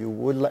productivity. So you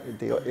would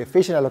the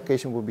efficient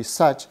allocation would be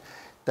such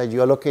that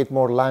you allocate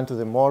more land to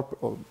the more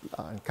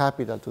and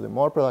capital to the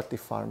more productive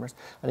farmers.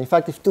 And in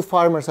fact, if two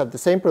farmers have the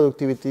same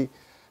productivity,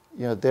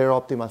 their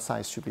optimal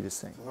size should be the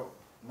same. So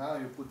now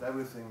you put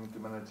everything into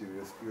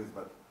managerial skills,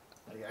 but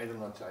I don't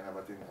know China,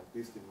 but at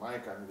least in my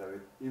country,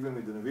 even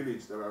within a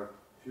village, there are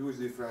huge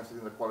differences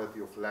in the quality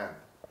of land.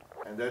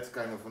 And that's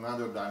kind of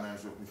another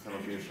dimension of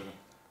misallocation,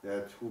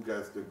 that who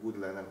gets the good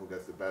land and who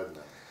gets the bad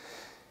land.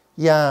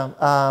 Yeah.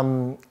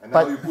 And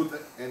now you put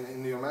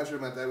in your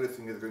measurement,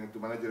 everything is going to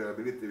managerial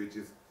ability, which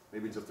is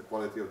maybe just the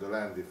quality of the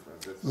land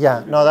difference.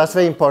 That's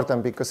very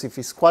important, because if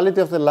it's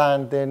quality of the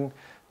land, then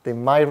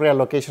my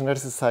reallocation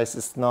exercise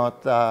is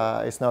not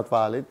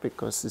valid,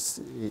 because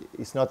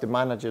it's not the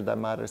manager that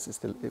matters, it's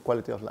the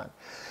quality of land.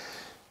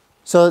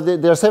 So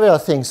there are several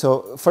things.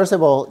 So first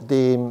of all,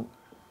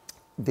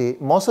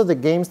 most of the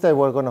games that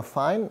we're going to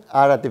find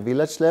are at the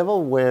village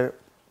level,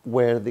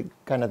 where the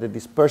kind of the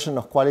dispersion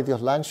of quality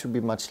of land should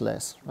be much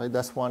less, right?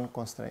 That's one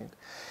constraint.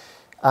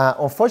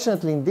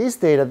 Unfortunately, in this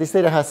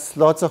data has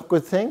lots of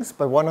good things,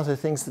 but one of the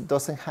things it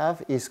doesn't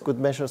have is good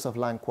measures of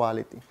land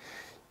quality.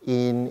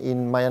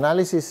 In my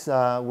analysis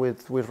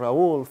with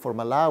Raul for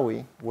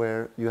Malawi,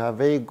 where you have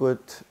very good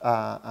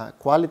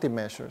quality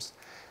measures,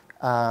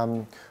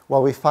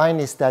 what we find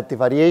is that the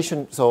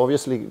variation, so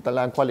obviously the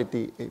land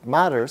quality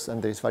matters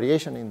and there is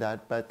variation in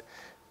that, but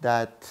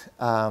that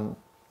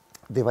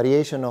the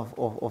variation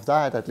of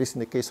that, at least in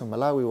the case of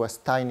Malawi, was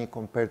tiny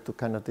compared to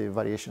kind of the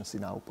variations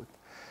in output.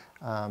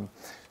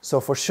 So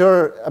for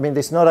sure, I mean,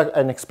 there's not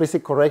an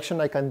explicit correction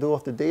I can do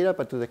of the data,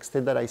 but to the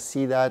extent that I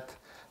see that,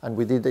 and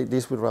we did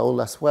this with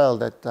Raul as well,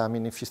 that, I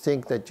mean, if you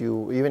think that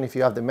even if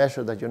you have the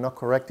measure that you're not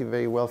correcting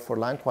very well for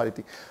land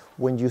quality,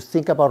 when you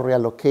think about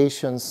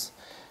reallocations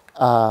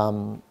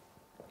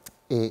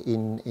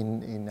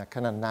in a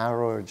kind of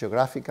narrower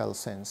geographical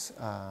sense,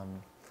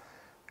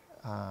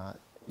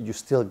 you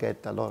still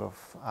get a lot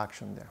of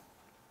action there.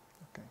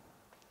 Okay.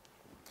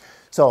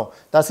 So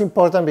that's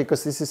important,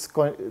 because this is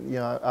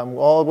I'm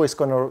always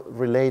going to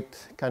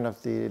relate kind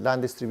of the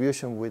land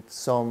distribution with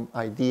some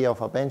idea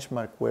of a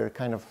benchmark where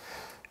kind of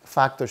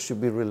factors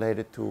should be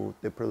related to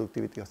the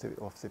productivity of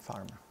the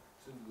farmer.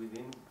 So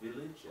within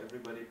village,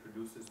 everybody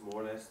produces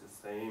more or less the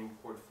same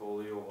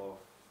portfolio of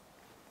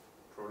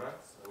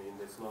products? I mean,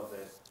 it's not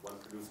that one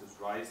produces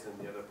rice and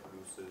the other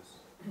produces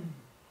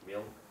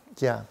milk?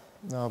 Yeah,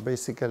 no,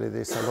 basically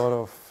there's a lot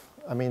of,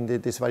 I mean,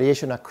 there's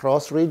variation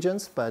across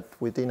regions, but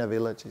within a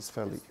village it's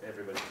fairly...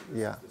 Everybody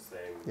produces the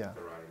same variety.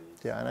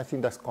 Yeah, and I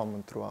think that's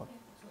common throughout.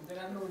 So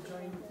there are no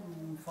joint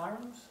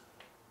farms?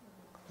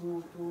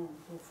 Two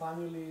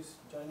families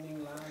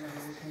joining land and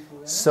working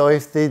together? So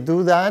if they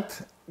do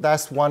that,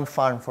 that's one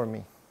farm for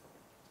me.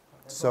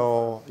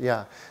 So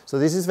yeah, so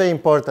this is very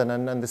important,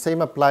 and the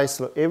same applies.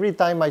 So every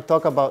time I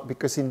talk about,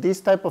 because in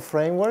this type of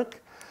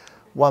framework,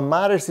 what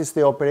matters is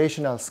the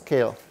operational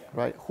scale,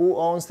 right? Who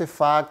owns the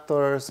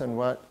factors and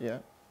what,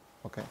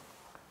 okay.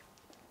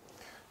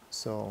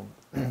 So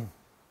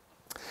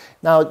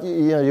now,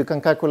 you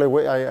can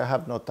calculate, I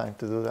have no time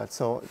to do that.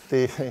 So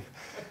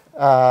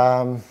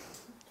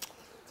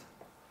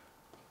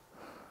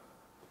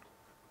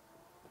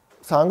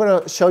so I'm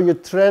going to show you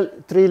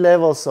three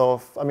levels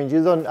of, I mean,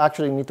 you don't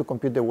actually need to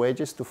compute the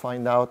wages to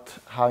find out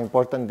how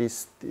important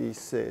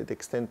the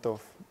extent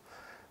of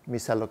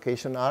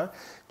misallocation are.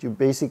 You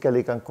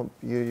basically can,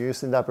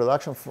 using that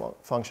production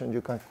function,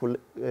 you can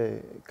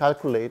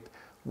calculate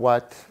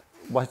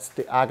what's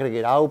the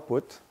aggregate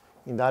output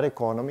in that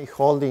economy,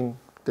 holding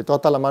the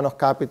total amount of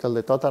capital,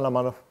 the total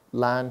amount of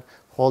land,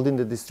 holding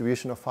the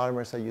distribution of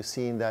farmers that you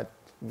see in that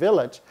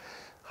village.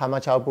 How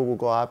much output will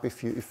go up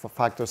if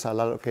factors are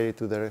allocated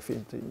to their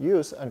efficient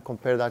use, and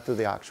compare that to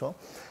the actual.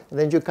 And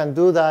then you can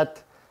do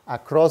that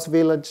across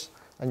village,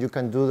 and you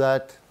can do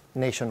that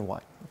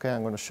nationwide. Okay,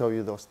 I'm going to show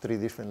you those three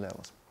different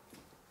levels.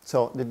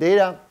 So the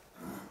data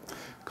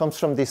comes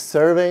from this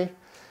survey.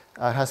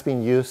 Has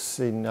been used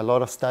in a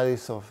lot of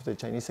studies of the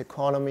Chinese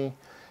economy.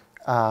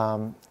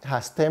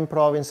 Has 10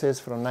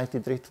 provinces from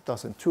 1993 to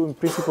 2002. In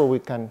principle, we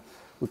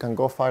can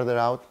go farther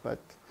out, but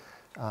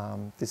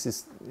this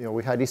is,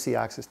 we had easy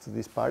access to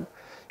this part.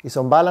 It's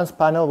on balance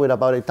panel with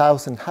about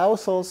 1,000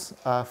 households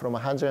from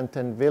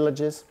 110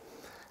 villages.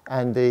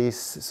 And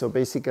so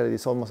basically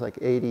it's almost like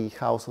 80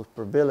 households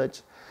per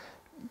village.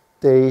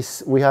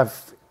 We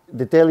have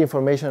detailed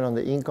information on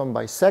the income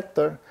by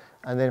sector.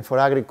 And then for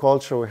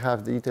agriculture, we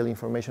have detailed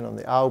information on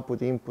the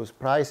output, inputs,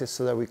 prices,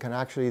 so that we can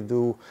actually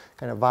do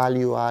kind of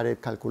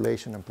value-added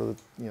calculation and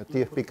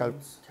TFP capital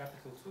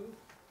too?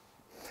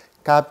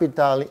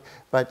 Capital,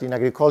 but in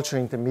agriculture,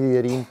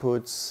 intermediate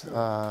inputs,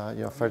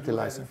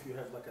 fertilizer. If you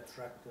have like a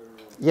tractor?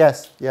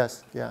 Yes,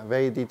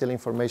 very detailed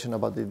information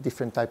about the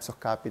different types of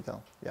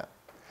capital, yeah.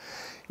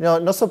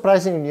 Not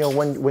surprising,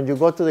 when you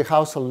go to the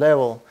household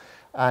level,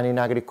 And in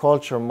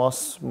agriculture,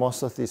 most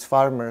of these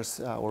farmers,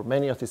 or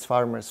many of these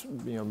farmers,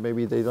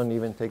 maybe they don't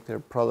even take their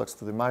products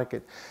to the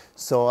market.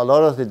 So a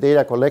lot of the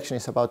data collection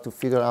is about to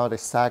figure out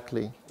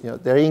exactly,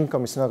 their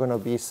income is not going to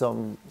be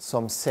some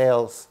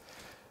sales,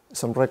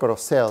 some record of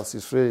sales.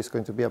 It's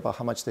going to be about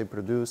how much they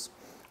produce.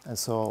 And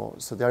so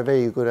they are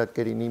very good at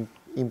getting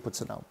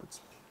inputs and outputs.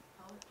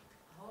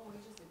 How are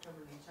wages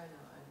determined in China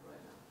and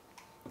right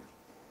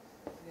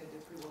now? They're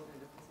different work in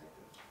different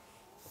sectors.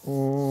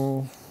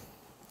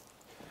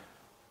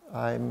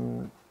 I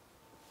don't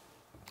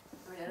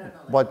know,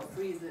 like what? how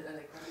free is it?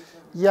 Like,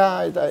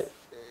 Yeah,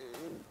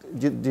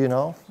 do you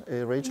know,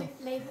 Rachel?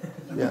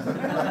 Yeah.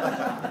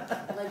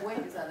 Like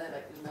wages are there,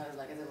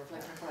 like as a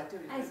reflection of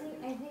productivity. I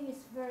think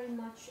it's very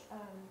much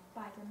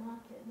by the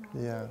market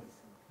nowadays. Yeah.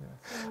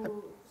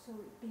 So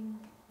it's been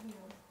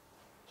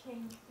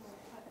changed for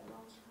quite a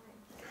long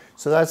time.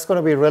 So that's going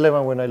to be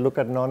relevant when I look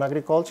at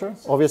non-agriculture.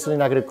 So obviously,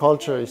 in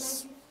agriculture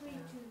is.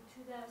 1993 to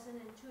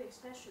 2002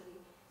 especially,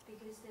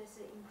 because there's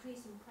an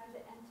increase in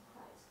private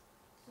enterprise.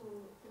 So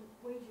the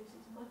wages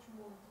is much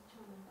more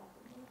determined by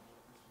the market.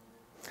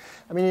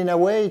 I mean, in a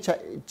way,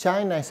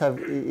 China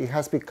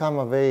has become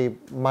a very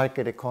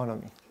market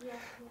economy.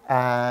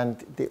 Yeah. And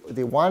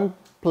the one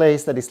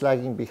place that is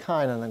lagging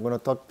behind, and I'm going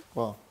to talk,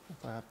 well,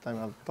 if I have time,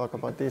 I'll talk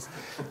about this,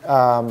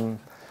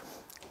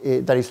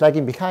 that is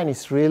lagging behind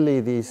is really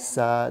this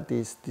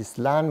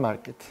land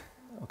market.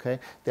 Okay?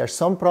 There are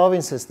some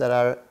provinces that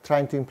are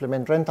trying to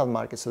implement rental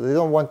markets, so they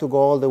don't want to go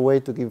all the way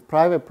to give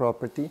private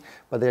property,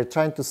 but they're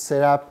trying to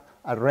set up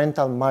a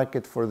rental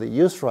market for the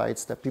use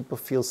rights that people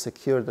feel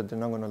secure that they're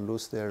not going to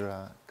lose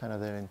their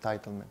their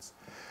entitlements.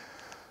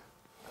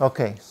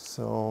 Okay,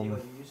 so. You're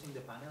using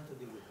the panel to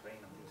deal with rain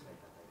and things like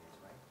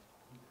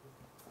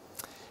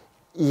that, right?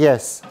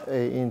 Yes,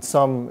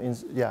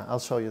 yeah, I'll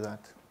show you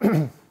that.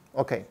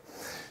 Okay,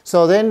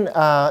 so then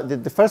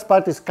the first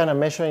part is kind of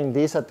measuring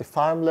this at the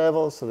farm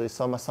level, so there's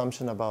some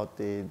assumption about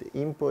the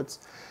inputs.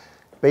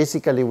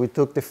 Basically, we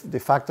took the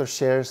factor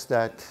shares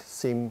that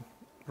seem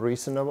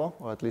reasonable,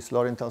 or at least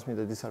Lauren tells me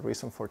that these are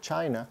reasonable for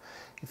China.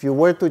 If you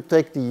were to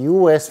take the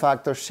US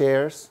factor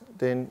shares,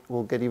 then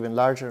we'll get even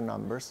larger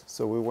numbers.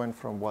 So we went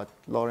from what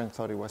Lauren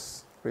thought it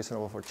was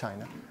reasonable for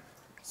China.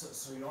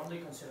 So you only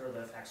consider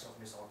the effects of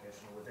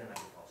misallocation within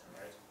agriculture,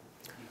 right?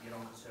 You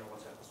don't consider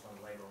what happens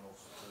when labor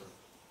moves to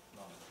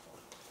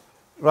non-agriculture.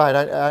 Right,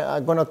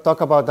 I'm going to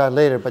talk about that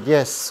later, but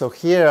yes, so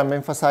here I'm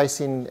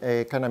emphasizing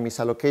a kind of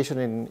misallocation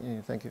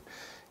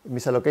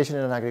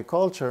misallocation in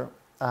agriculture.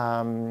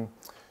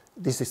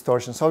 These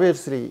distortions.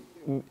 Obviously,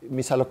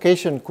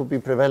 misallocation could be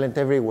prevalent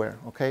everywhere,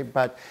 okay?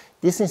 But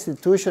this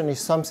institution is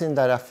something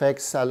that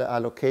affects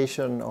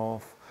allocation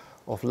of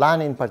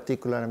land in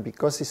particular, and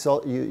because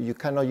you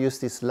cannot use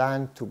this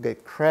land to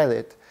get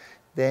credit,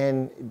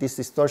 then this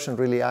distortion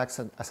really acts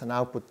as an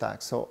output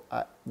tax. So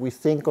we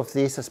think of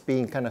this as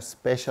being kind of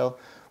special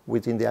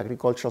within the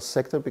agricultural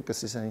sector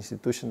because it's an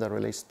institution that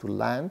relates to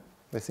land.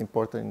 That's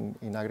important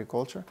in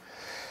agriculture.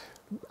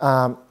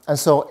 And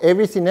so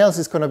everything else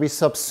is going to be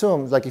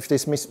subsumed, like if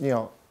there's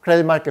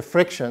credit market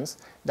frictions,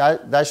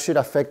 that should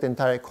affect the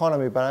entire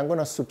economy, but I'm going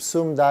to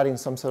subsume that in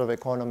some sort of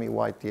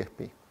economy-wide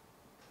TFP.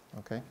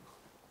 Okay?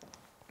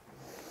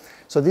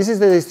 So this is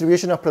the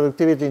distribution of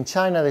productivity in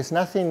China. There's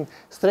nothing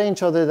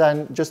strange other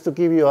than just to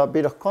give you a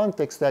bit of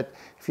context that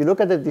if you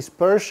look at the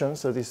dispersion,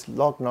 so this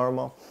log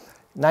normal,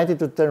 90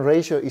 to 10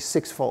 ratio is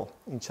sixfold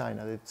in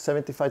China. The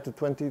 75 to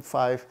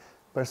 25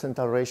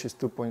 percentile ratio is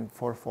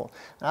 2.4-fold.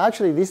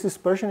 Actually, this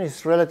dispersion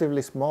is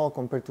relatively small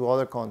compared to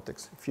other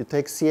contexts. If you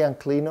take C and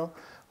Clino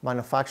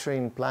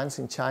manufacturing plants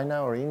in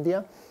China or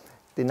India,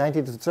 the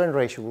 90 to 10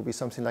 ratio will be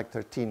something like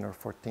 13 or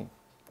 14.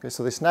 Okay,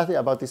 so there's nothing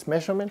about this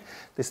measurement.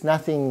 There's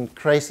nothing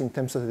crazy in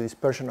terms of the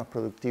dispersion of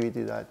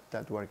productivity that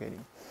we're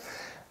getting.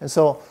 And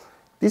so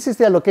this is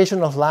the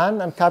allocation of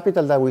land and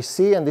capital that we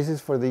see, and this is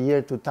for the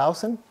year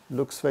 2000.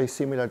 Looks very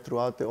similar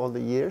throughout all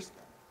the years.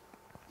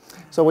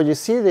 So what you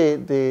see,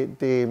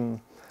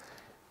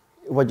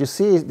 what you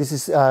see is this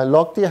is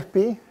log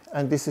TFP,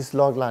 and this is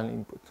log land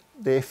input.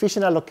 The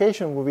efficient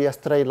allocation will be a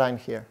straight line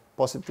here,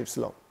 positive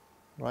slope,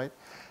 right?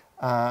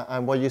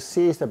 And what you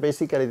see is that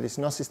basically there's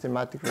no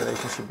systematic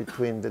relationship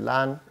between the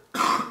land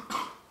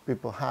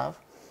people have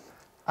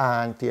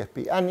and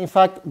TFP. And in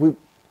fact,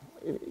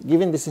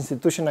 given this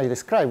institution I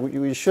described,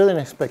 we shouldn't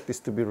expect this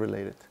to be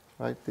related,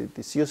 right?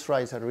 These use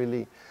rights are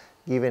really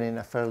given in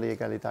a fairly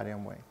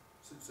egalitarian way.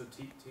 So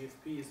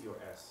TFP is your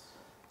S?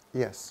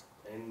 Yes.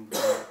 And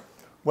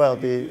well,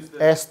 the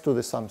S to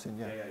the something,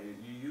 yeah. Yeah,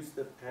 you use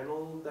the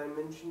panel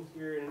dimension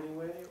here in any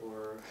way,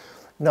 or?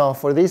 No,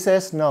 for this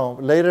S, no.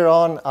 Later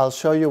on, I'll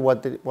show you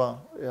what in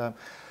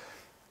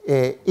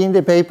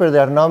the paper,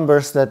 there are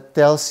numbers that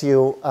tells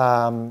you,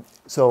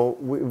 so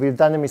we've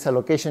done the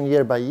misallocation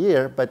year by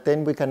year, but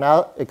then we can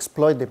now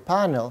exploit the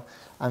panel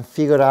and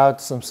figure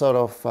out some sort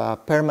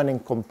of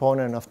permanent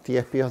component of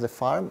TFP of the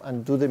farm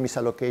and do the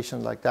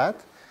misallocation like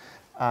that.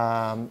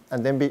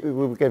 And then we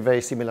will get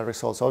very similar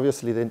results.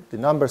 Obviously, the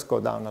numbers go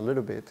down a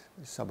little bit.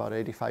 It's about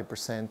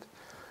 85%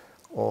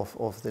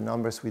 of the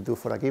numbers we do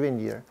for a given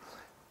year.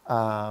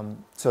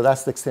 So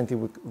that's the extent to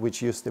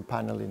which use the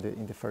panel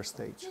in the first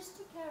stage. Just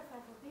to clarify,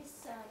 for this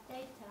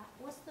data,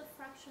 what's the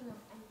fraction of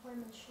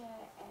employment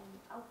share and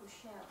output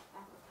share of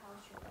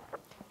agriculture that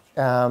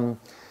we capture?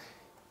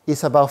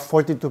 It's about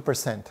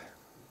 42%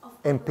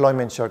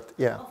 employment share,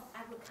 yeah,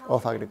 of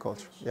of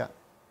agriculture, yeah,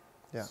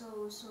 yeah.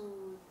 So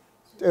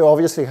It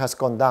obviously has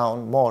gone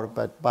down more,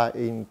 but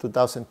in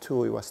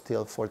 2002 it was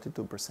still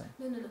 42%.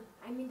 No.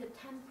 I mean the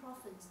 10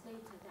 province data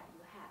that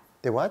you have.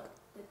 The what?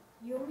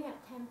 You only have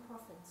 10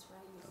 provinces,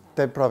 right? You said.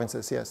 10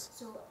 provinces, yes.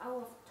 So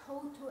out of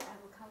total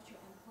agriculture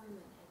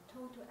employment and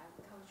total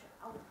agriculture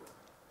output,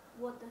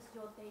 what does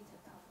your data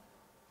cover?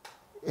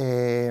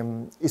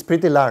 It's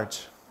pretty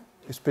large.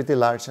 It's pretty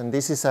large, and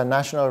this is a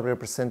national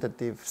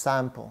representative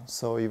sample.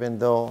 So even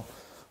though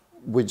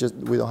we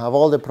don't have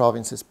all the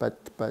provinces, but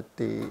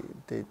the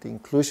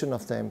inclusion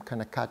of them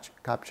kind of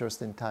captures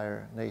the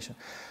entire nation.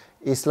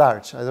 It's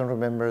large. I don't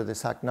remember the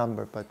exact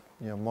number, but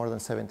more than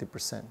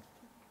 70%.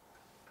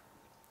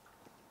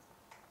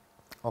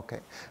 Okay,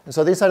 and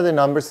so these are the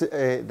numbers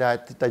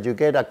that you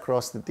get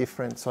across the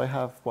different. So I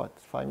have what,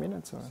 5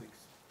 minutes or? 6.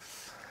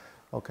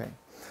 Okay.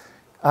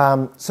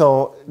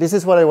 So this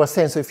is what I was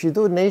saying. So if you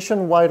do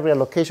nationwide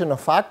reallocation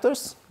of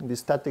factors in the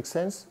static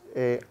sense,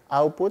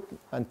 output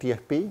and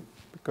TFP,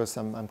 because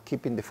I'm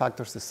keeping the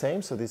factors the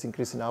same, so this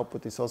increase in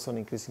output is also an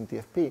increase in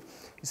TFP,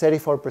 it's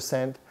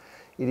 84%.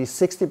 It is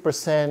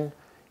 60%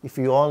 if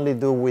you only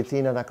do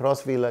within and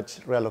across village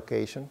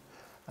reallocation,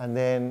 and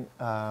then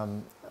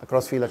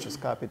across villages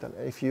capital.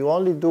 If you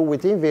only do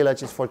within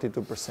village, it's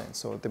 42%.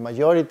 So the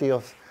majority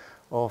of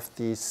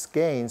these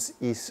gains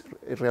is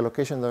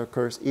reallocation that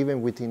occurs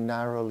even within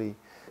narrowly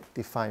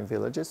defined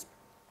villages.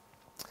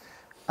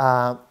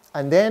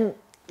 And then,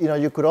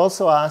 you could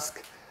also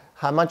ask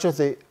how much of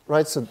the,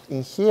 right, so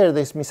in here,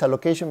 there's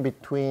misallocation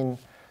between,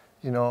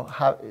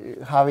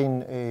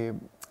 having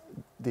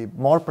the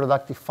more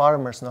productive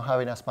farmers not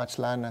having as much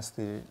land as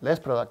the less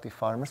productive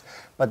farmers,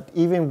 but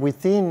even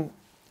within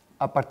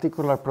a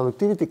particular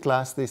productivity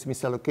class, there's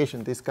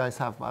misallocation. These guys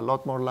have a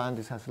lot more land,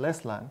 this has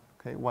less land.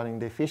 Okay, while in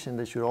the efficient,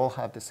 they should all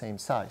have the same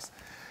size.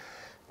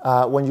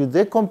 When you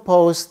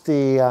decompose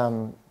these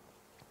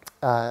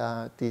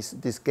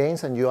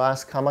gains and you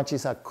ask how much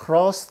is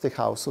across the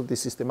household, the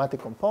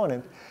systematic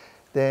component,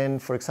 then,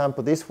 for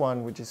example, this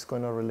one, which is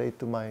going to relate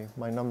to my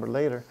number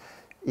later,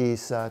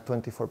 is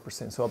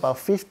 24%. So about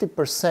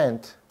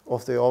 50%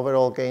 of the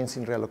overall gains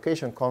in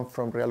reallocation come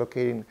from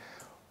reallocating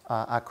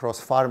across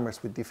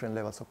farmers with different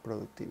levels of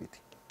productivity.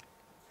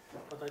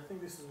 But I think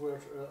this is where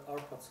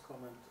Arpad's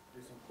comment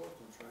is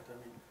important, right? I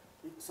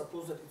mean,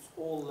 suppose that it's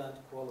all land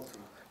quality.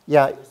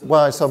 Yeah,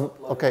 well, so,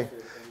 okay,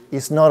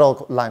 it's not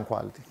all land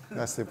quality.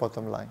 That's the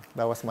bottom line.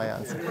 That was my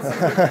answer.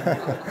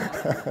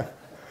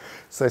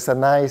 So it's a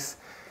nice...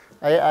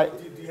 Do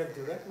you have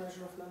direct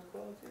measure of land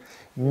quality?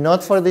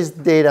 Not for this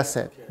data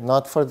set. Okay.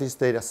 Not for this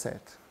data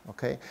set.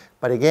 Okay,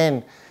 but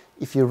again,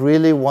 if you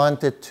really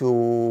wanted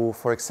to,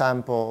 for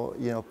example,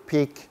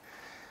 pick,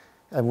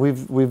 and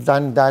we've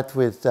done that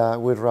with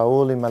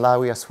Raul in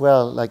Malawi as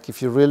well. Like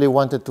if you really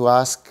wanted to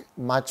ask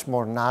much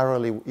more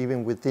narrowly,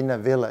 even within a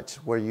village,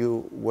 where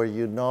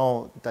you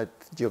know that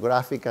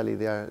geographically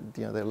their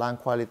land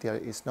quality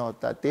is not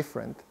that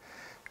different,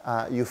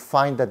 you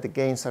find that the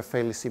gains are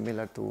fairly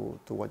similar to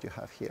what you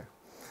have here.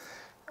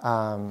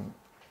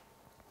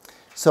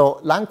 So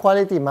land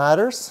quality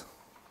matters,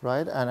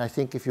 right? And I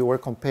think if you were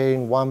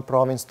comparing one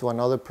province to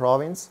another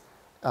province,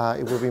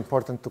 it would be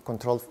important to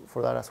control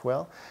for that as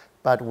well.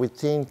 But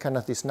within kind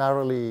of this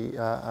narrowly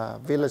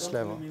village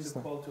level. I don't really mean the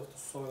quality of the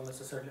soil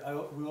necessarily.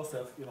 We also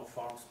have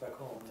farms back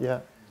home. Yeah.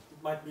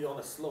 It might be on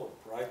a slope,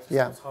 right?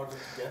 Yeah. So it's harder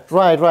to get.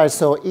 Right.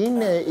 So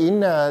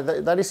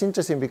that is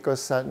interesting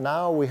because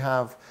now we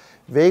have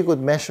very good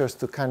measures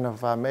to kind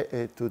of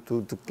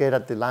to get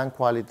at the land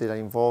quality that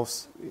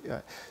involves.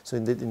 So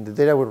in the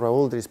data with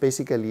Raul, there is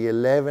basically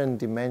 11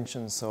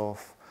 dimensions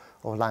of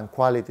land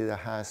quality that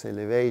has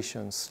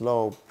elevation,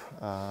 slope,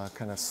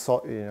 kind of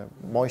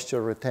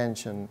moisture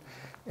retention,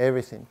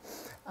 everything.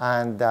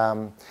 And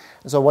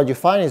so what you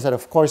find is that,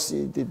 of course,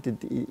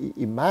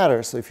 it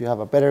matters. So if you have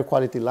a better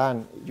quality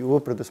land, you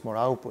will produce more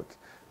output.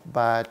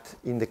 But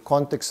in the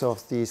context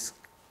of these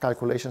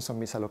calculations of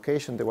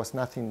misallocation, there was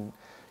nothing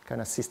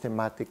kind of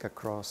systematic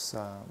across.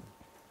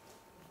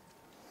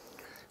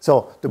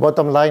 So the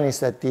bottom line is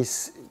that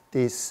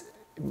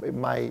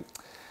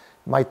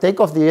my take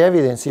of the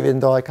evidence, even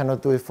though I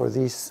cannot do it for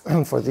this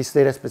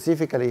data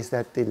specifically, is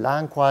that the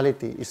land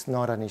quality is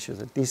not an issue.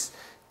 That these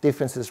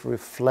differences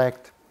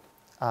reflect,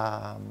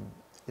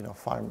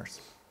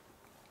 farmers.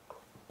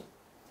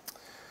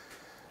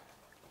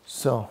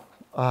 So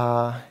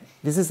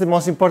this is the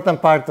most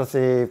important part of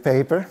the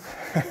paper,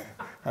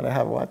 and I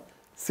have what?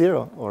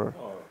 0 or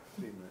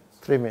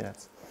 3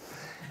 minutes.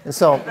 And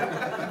so,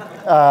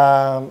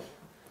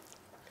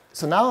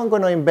 so now I'm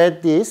going to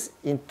embed this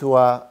into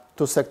a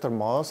two-sector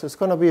model. So it's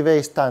going to be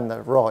very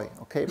standard, ROI,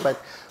 okay? But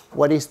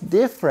what is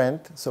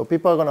different, so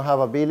people are going to have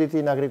ability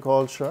in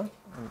agriculture.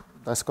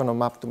 That's going to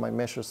map to my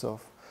measures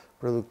of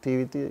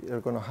productivity.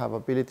 They're going to have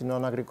ability in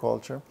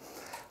non-agriculture.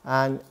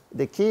 And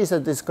the key is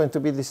that there's going to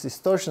be these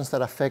distortions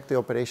that affect the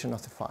operation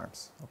of the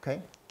farms,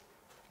 okay?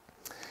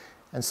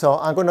 And so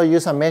I'm going to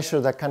use a measure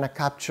that kind of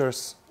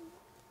captures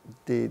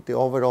the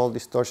overall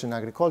distortion in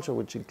agriculture,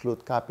 which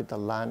include capital,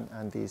 land,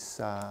 and these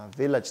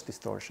village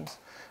distortions.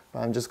 But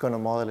I'm just going to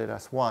model it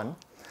as one.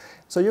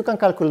 So you can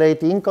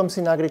calculate incomes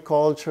in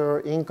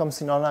agriculture,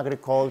 incomes in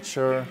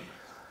non-agriculture.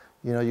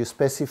 You know, you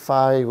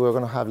specify we're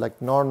going to have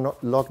like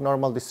log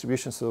normal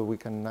distribution so we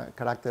can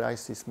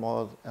characterize this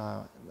model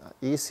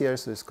easier.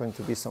 So there's going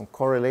to be some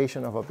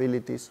correlation of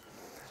abilities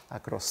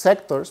across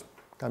sectors,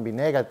 can be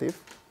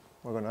negative.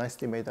 We're going to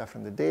estimate that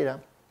from the data.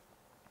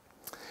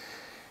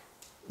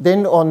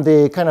 Then on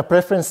the kind of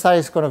preference side,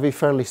 it's going to be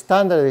fairly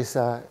standard. It's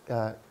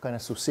a kind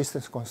of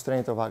subsistence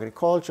constraint of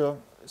agriculture.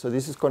 So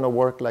this is going to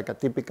work like a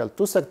typical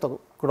two-sector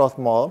growth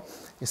model,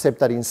 except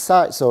that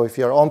inside, so if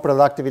you're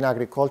unproductive in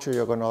agriculture,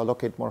 you're going to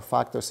allocate more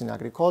factors in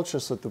agriculture,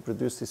 so to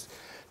produce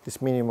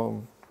this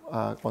minimum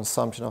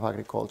consumption of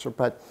agriculture.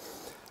 But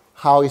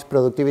how is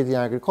productivity in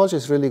agriculture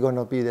is really going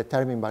to be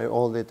determined by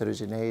all the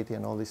heterogeneity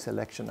and all the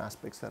selection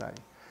aspects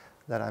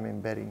that I'm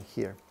embedding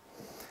here.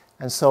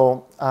 And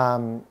so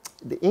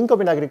the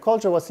income in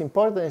agriculture, what's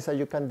important is that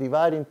you can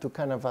divide into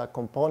kind of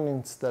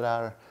components that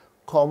are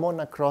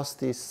common across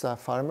these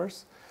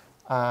farmers.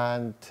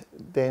 And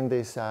then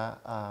there's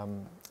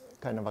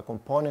kind of a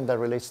component that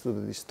relates to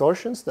the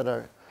distortions that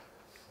are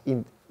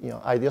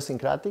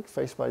idiosyncratic,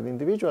 faced by the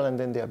individual, and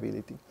then the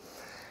ability.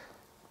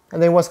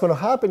 And then what's going to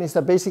happen is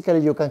that basically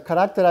you can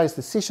characterize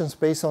decisions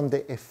based on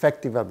the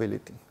effective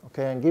ability.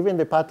 Okay? And given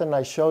the pattern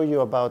I show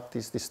you about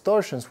these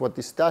distortions, what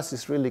this does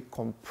is really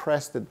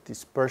compress the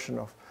dispersion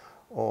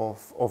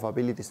of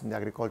abilities in the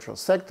agricultural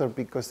sector,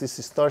 because these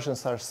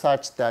distortions are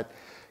such that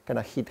kind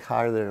of hit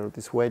harder, or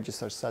these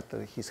wedges are such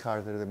that it hits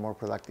harder the more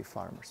productive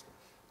farmers.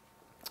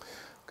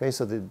 Okay,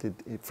 so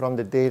from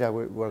the data,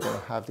 we're going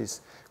to have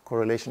this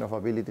correlation of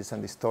abilities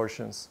and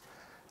distortions.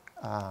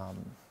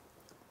 And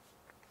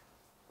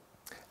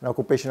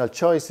occupational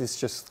choice is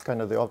just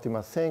kind of the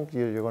optimal thing.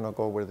 You're going to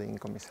go where the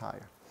income is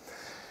higher.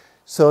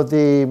 So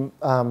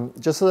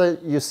just so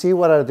that you see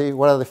what are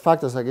the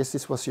factors, I guess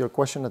this was your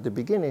question at the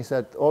beginning, is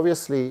that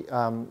obviously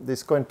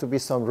there's going to be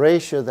some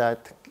ratio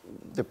that,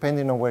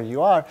 depending on where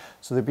you are,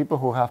 so the people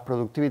who have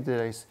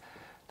productivity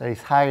that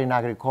is higher in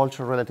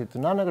agriculture relative to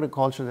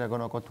non-agriculture, they're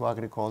going to go to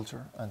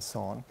agriculture and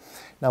so on.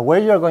 Now, where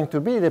you're going to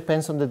be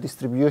depends on the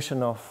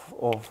distribution of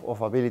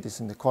abilities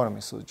in the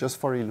economy. So just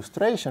for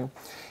illustration,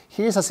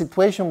 here's a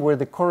situation where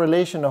the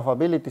correlation of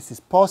abilities is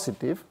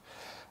positive,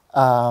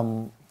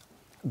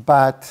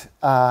 but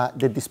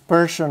the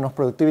dispersion of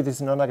productivities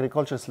in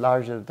non-agriculture is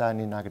larger than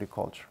in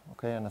agriculture.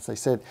 Okay? And as I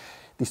said,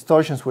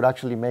 distortions would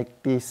actually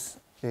make this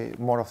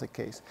more of the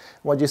case.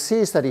 What you see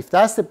is that if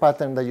that's the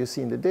pattern that you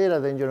see in the data,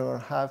 then you're going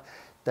to have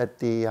that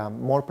the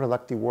more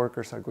productive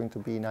workers are going to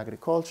be in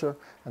agriculture,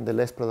 and the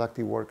less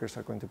productive workers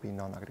are going to be in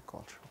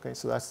non-agriculture. Okay,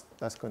 so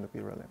that's going to be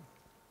relevant.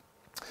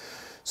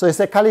 So it's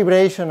a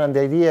calibration, and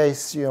the idea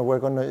is, we're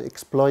going to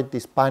exploit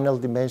this panel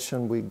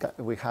dimension.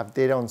 We have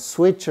data on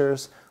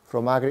switchers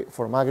from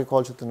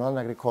agriculture to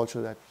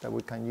non-agriculture that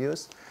we can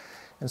use,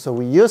 and so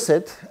we use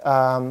it,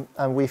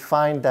 and we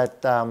find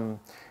that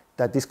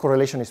that this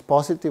correlation is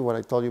positive. What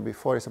I told you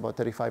before is about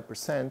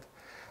 35%,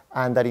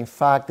 and that in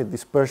fact the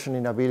dispersion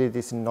in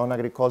abilities in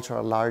non-agriculture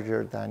are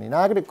larger than in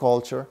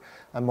agriculture,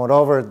 and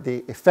moreover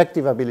the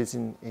effective abilities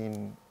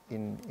in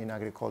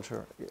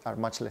agriculture are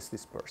much less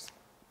dispersed.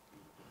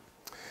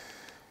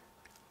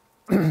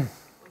 What type of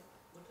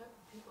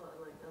people are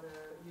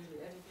usually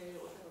educated?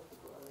 What type of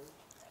people are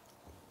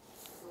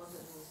the ones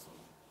that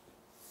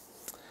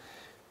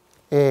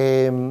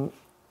do this?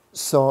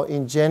 So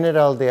in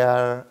general, they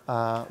are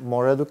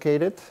more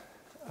educated,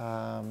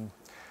 and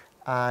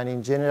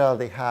in general,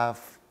 they have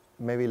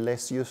maybe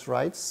less use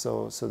rights,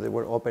 so they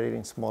were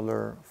operating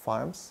smaller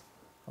farms.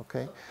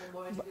 Okay. So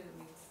more educated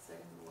means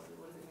second. What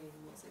does it mean?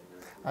 More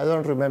secondary? I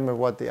don't remember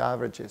what the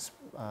average is.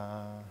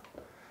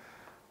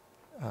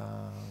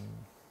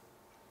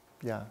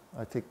 Yeah,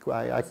 I think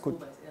I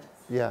could.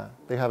 Yeah,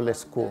 they have less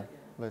school.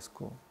 Less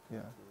school.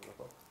 Yeah.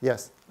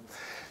 Yes.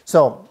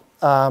 So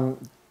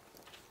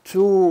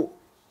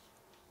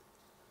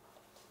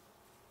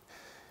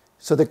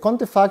So the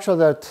counterfactual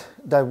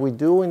that we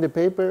do in the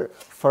paper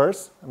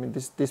first, I mean,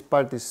 this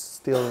part is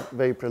still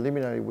very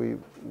preliminary.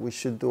 We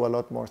should do a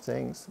lot more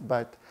things,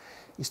 but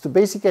is to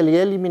basically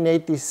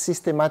eliminate this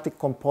systematic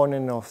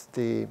component of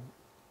the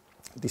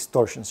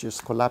distortions,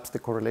 just collapse the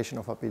correlation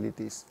of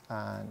abilities.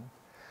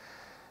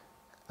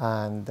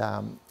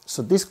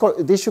 So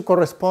this should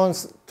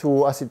correspond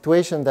to a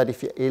situation that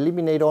if you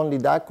eliminate only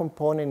that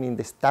component in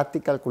the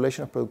static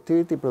calculation of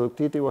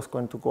productivity was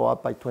going to go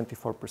up by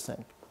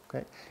 24%.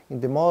 Okay. In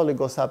the model, it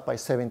goes up by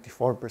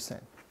 74%.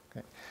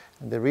 Okay.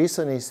 And the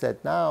reason is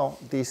that now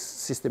this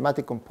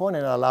systematic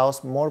component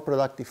allows more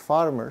productive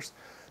farmers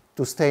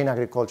to stay in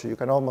agriculture. You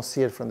can almost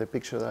see it from the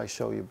picture that I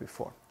showed you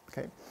before.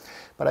 Okay.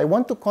 But I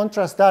want to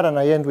contrast that, and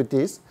I end with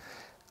this.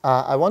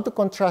 I want to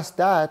contrast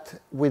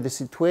that with the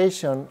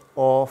situation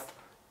of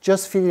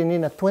just feeding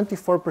in a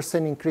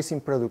 24% increase in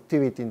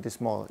productivity in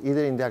this model,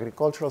 either in the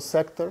agricultural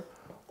sector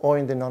or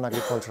in the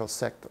non-agricultural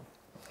sector.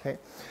 Okay?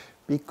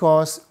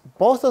 Because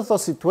both of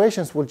those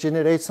situations will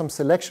generate some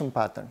selection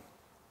pattern.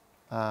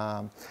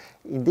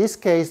 In this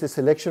case, the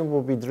selection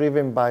will be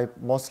driven by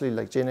mostly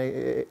like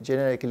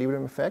general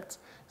equilibrium effects.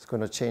 It's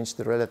going to change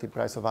the relative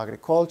price of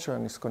agriculture,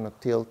 and it's going to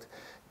tilt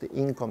the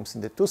incomes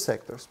in the two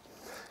sectors.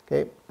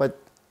 Okay? But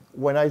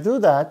when I do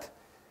that,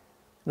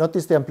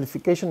 notice the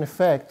amplification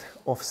effect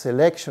of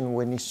selection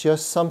when it's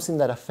just something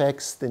that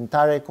affects the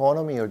entire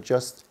economy or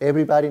just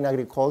everybody in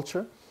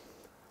agriculture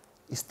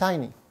is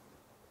tiny,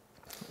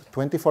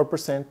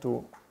 24%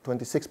 to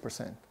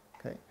 26%.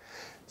 Okay?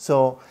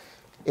 So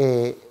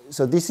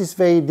this is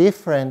very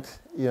different.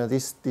 You know,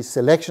 this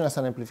selection as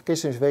an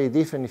amplification is very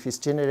different if it's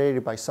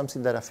generated by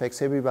something that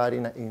affects everybody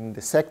in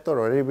the sector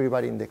or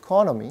everybody in the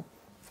economy,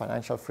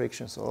 financial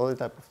frictions or other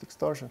type of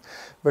distortions,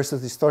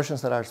 versus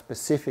distortions that are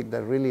specific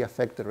that really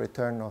affect the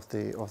return of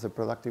the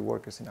productive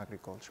workers in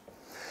agriculture.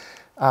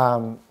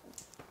 So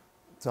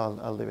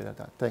I'll leave it at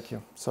that. Thank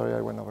you. Sorry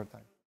I went over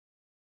time.